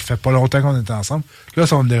 que ça fait pas longtemps qu'on est ensemble. Là,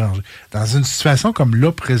 ça va me déranger. Dans une situation comme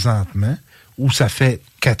là, présentement, où ça fait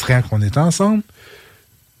 4 ans qu'on est ensemble,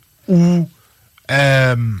 où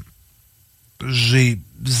j'ai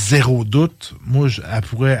 0 doute, moi, elle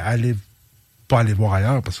pourrait pas aller voir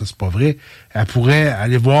ailleurs, parce que c'est pas vrai, elle pourrait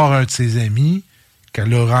aller voir un de ses amis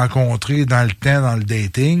qu'elle a rencontré dans le temps, dans le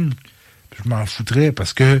dating, je m'en foutrais,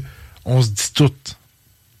 parce que on se dit tout.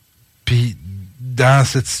 Puis, dans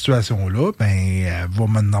cette situation-là, ben, elle va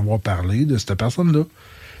m'en avoir parlé de cette personne-là.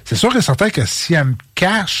 C'est sûr et certain que si elle me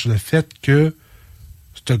cache le fait que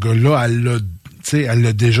ce gars-là, elle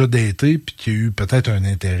l'a déjà daté puis qu'il y a eu peut-être un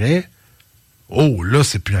intérêt, là,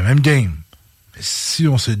 c'est plus la même game. Mais si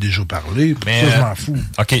on s'est déjà parlé, je m'en fous.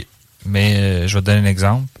 OK. Mais je vais te donner un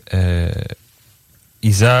exemple.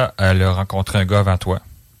 Isa, elle a rencontré un gars avant toi.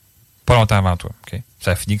 Pas longtemps avant toi. OK?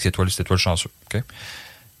 Ça a fini que c'était toi le chanceux. OK?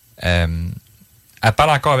 Elle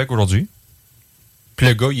parle encore avec aujourd'hui. Puis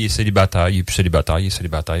le gars, il est célibataire, il est plus célibataire, il est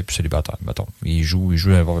célibataire, il est plus célibataire. Mettons, il joue un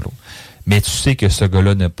vers l'autre. Mais tu sais que ce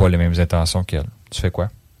gars-là n'a pas les mêmes intentions qu'elle. Tu fais quoi?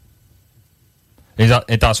 Les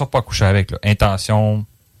intentions pas coucher avec, là. Intention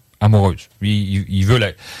amoureuse. Lui, il veut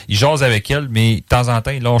il jase avec elle, mais de temps en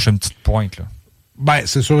temps, il lâche une petite pointe, là. Ben,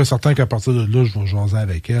 c'est sûr et certain qu'à partir de là, je vais jaser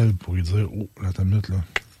avec elle pour lui dire, oh, là, t'as une minute, là.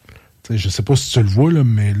 Tu sais, je sais pas si tu le vois, là,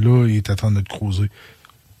 mais là, il est en train de te creuser.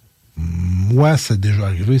 Moi, c'est déjà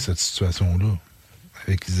arrivé, cette situation-là,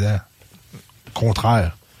 avec Isa.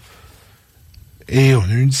 Contraire. Et on a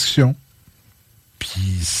eu une discussion.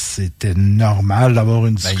 Puis c'était normal d'avoir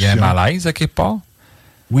une discussion. Il y a un malaise à quelque part?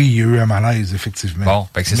 Oui, il y a eu un malaise, effectivement. Bon,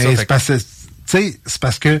 fait que c'est mais ça. C'est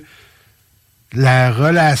parce que la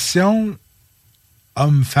relation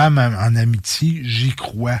homme-femme en amitié, j'y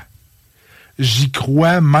crois. J'y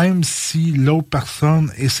crois même si l'autre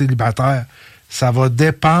personne est célibataire. Ça va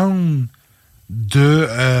dépendre de...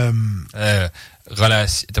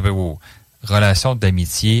 relation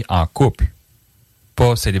d'amitié en couple,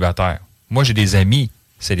 pas célibataire. Moi, j'ai des amis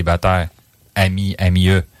célibataires, amis,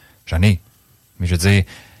 eux. J'en ai. Mais je veux dire,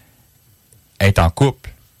 être en couple,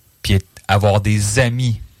 puis avoir des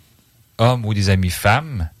amis hommes ou des amis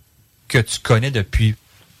femmes que tu connais depuis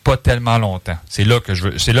pas tellement longtemps. C'est là que je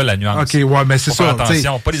veux. C'est là la nuance. OK, ouais, mais c'est ça.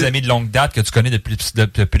 Attention, pas des amis de longue date que tu connais depuis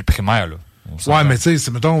le primaire, là. Ouais, mais tu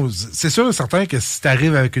sais, mettons, c'est sûr et certain que si tu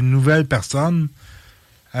arrives avec une nouvelle personne,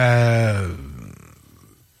 ça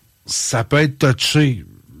peut être touché.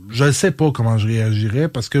 Je ne sais pas comment je réagirais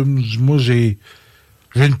parce que moi, j'ai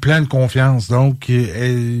une pleine confiance. Donc,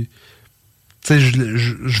 tu sais,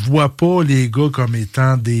 je vois pas les gars comme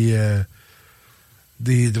étant des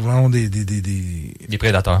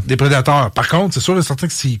prédateurs. Des prédateurs. Par contre, c'est sûr et certain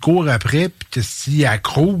que s'ils courent après, puis que s'ils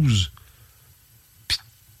accrousent, puis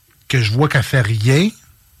que je vois qu'elle fait rien,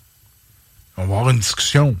 on va avoir une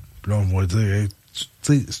discussion. Puis là, on va dire, hey, tu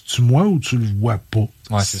sais, c'est-tu moi ou tu le vois pas?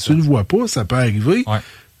 Ouais, si tu le vois pas, ça peut arriver. Ouais.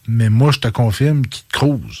 Mais moi, je te confirme qu'il te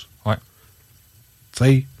crouse. Ouais. Tu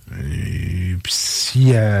sais, puis si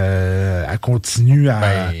elle continue à...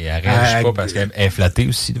 Ben, elle réagit pas parce qu'elle est flattée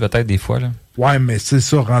aussi, peut-être, des fois, là. Ouais, mais c'est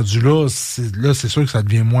ça, rendu là, c'est sûr que ça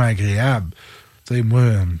devient moins agréable. Tu sais,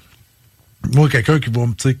 moi, quelqu'un qui va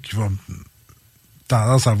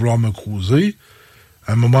tendance à vouloir me crouser,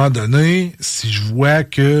 à un moment donné, si je vois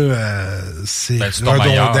que c'est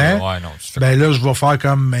redondant, ben là, je vais faire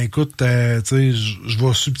comme, écoute, tu sais, je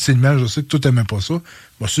vais subtilement, je sais que toi, t'aimais pas ça,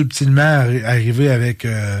 je vais subtilement arriver avec,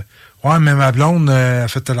 ouais, mais ma blonde, elle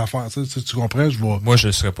fait telle affaire, tu comprends? Moi, je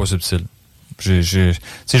ne serais pas subtil.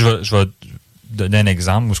 Je vais donner un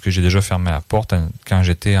exemple où j'ai déjà fermé la porte quand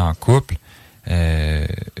j'étais en couple.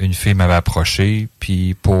 Une fille m'avait approché,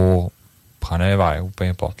 puis pour prendre un verre, ou peu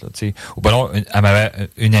importe. Là, ou ben non,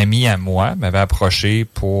 une amie à moi m'avait approché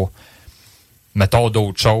pour, mettons,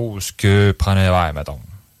 d'autres choses que prendre un verre, mettons.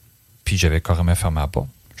 Puis j'avais carrément fermé la porte.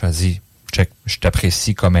 Je lui ai dit, check, je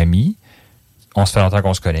t'apprécie comme ami, on se fait longtemps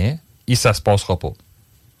qu'on se connaît, et ça se passera pas.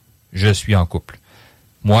 Je suis en couple.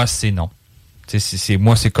 Moi, c'est non.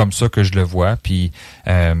 Moi, c'est comme ça que je le vois. Puis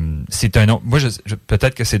c'est un autre. Moi,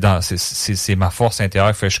 peut-être que c'est ma force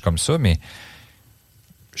intérieure fait que je suis comme ça, mais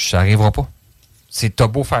ça n'arrivera pas. T'as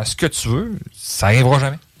beau faire ce que tu veux, ça n'arrivera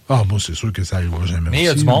jamais. Ah, moi, c'est sûr que ça n'arrivera jamais. Mais il y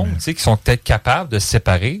a du monde qui sont peut-être capables de se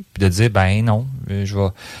séparer puis de dire, ben non, je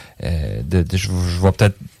vais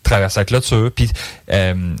peut-être traverser la clôture. Puis,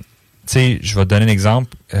 je vais te donner un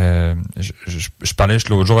exemple. Je parlais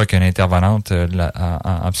l'autre jour avec une intervenante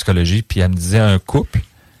en psychologie, puis elle me disait, un couple,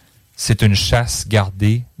 c'est une chasse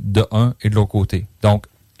gardée de un et de l'autre côté. Donc,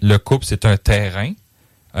 le couple, c'est un terrain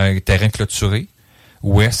clôturé,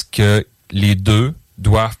 où est-ce que les deux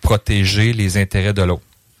doivent protéger les intérêts de l'autre.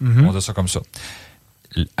 Mm-hmm. On dit ça comme ça.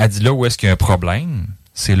 Elle dit là où est-ce qu'il y a un problème,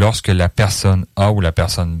 c'est lorsque la personne A ou la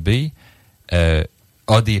personne B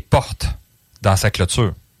a des portes dans sa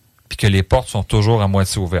clôture, puis que les portes sont toujours à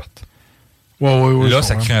moitié ouvertes. Ouais, là,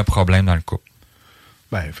 ça crée un problème dans le couple.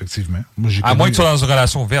 Ben, effectivement. À moins que tu sois dans une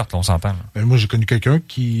relation ouverte, là, on s'entend. Ben, moi, j'ai connu quelqu'un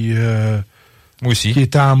qui... moi aussi. Qui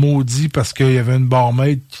était en maudit parce qu'il y avait une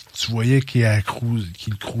barmaid qui, tu voyais qui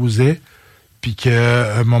le cruisait, puis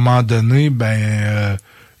qu'à un moment donné,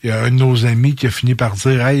 il y a un de nos amis qui a fini par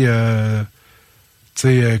dire « Hey, tu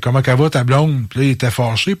sais, comment qu'elle va ta blonde? » Puis là, il était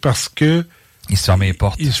fâché parce que... Il se fermait les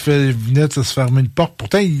portes. Il venait de se fermer une porte.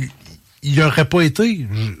 Pourtant, il n'aurait pas été.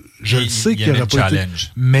 Je le sais qu'il n'aurait pas été.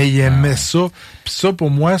 Mais il aimait ça. Puis ça,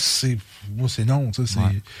 pour moi, c'est non.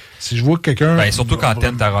 Si je vois que quelqu'un... Ben, surtout quand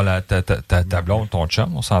t'aimes ta blonde, ton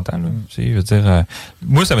chum, on s'entend. Là. Je veux dire,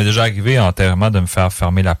 moi, ça m'est déjà arrivé entièrement de me faire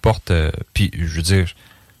fermer la porte. Puis, je veux dire,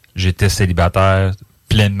 j'étais célibataire,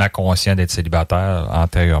 pleinement conscient d'être célibataire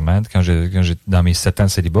antérieurement, quand j'étais dans mes 7 ans de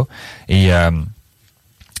célibat. Et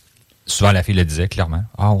souvent, la fille le disait clairement.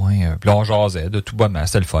 Ah ouais, puis là, on jasait de tout bonnement,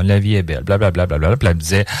 c'était le fun, la vie est belle, blablabla. Puis elle me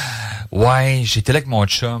disait, ouais, j'étais là avec mon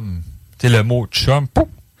chum. Tu sais, le mot chum, pouf!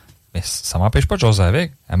 Mais ça m'empêche pas de jaser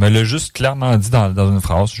avec. Elle me l'a juste clairement dit dans une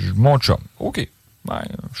phrase. Mon chum. OK. ben,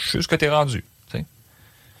 je sais ce que t'es rendu.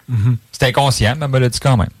 Mm-hmm. C'est inconscient, mais elle me l'a dit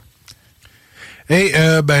quand même. Et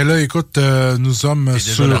ben là, écoute, nous sommes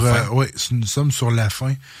sur nous sommes sur la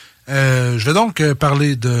fin. Je vais donc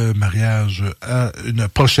parler de mariage à une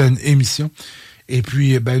prochaine émission. Et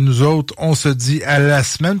puis, ben nous autres, on se dit à la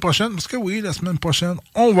semaine prochaine. Parce que oui, la semaine prochaine,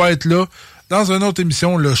 on va être là dans une autre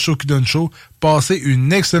émission, le Chaud qui donne chaud. Passez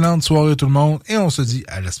une excellente soirée tout le monde. Et on se dit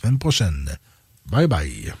à la semaine prochaine. Bye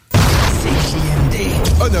bye.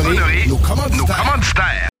 Honorez nos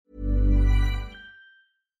commanditaires.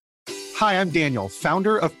 Hi, I'm Daniel,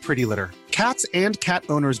 founder of Pretty Litter. Cats and cat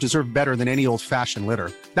owners deserve better than any old-fashioned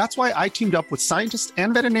litter. That's why I teamed up with scientists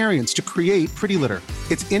and veterinarians to create Pretty Litter.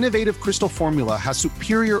 Its innovative crystal formula has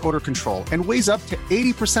superior odor control and weighs up to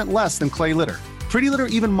 80% less than clay litter. Pretty Litter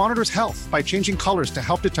even monitors health by changing colors to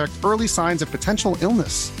help detect early signs of potential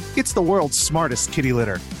illness. It's the world's smartest kitty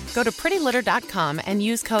litter. Go to prettylitter.com and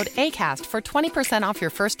use code ACAST for 20% off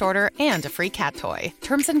your first order and a free cat toy.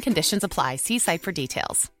 Terms and conditions apply. See site for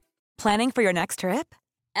details. Planning for your next trip?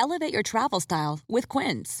 Elevate your travel style with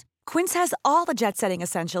Quince. Quince has all the jet-setting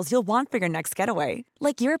essentials you'll want for your next getaway,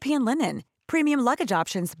 like European linen, premium luggage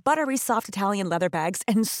options, buttery soft Italian leather bags,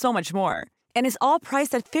 and so much more. And is all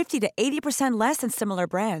priced at 50 to 80% less than similar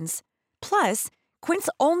brands. Plus, Quince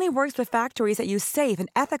only works with factories that use safe and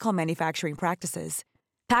ethical manufacturing practices.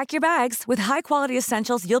 Pack your bags with high-quality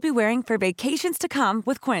essentials you'll be wearing for vacations to come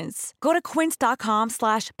with Quince. Go to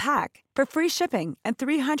quince.com/pack for free shipping and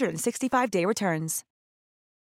 365-day returns.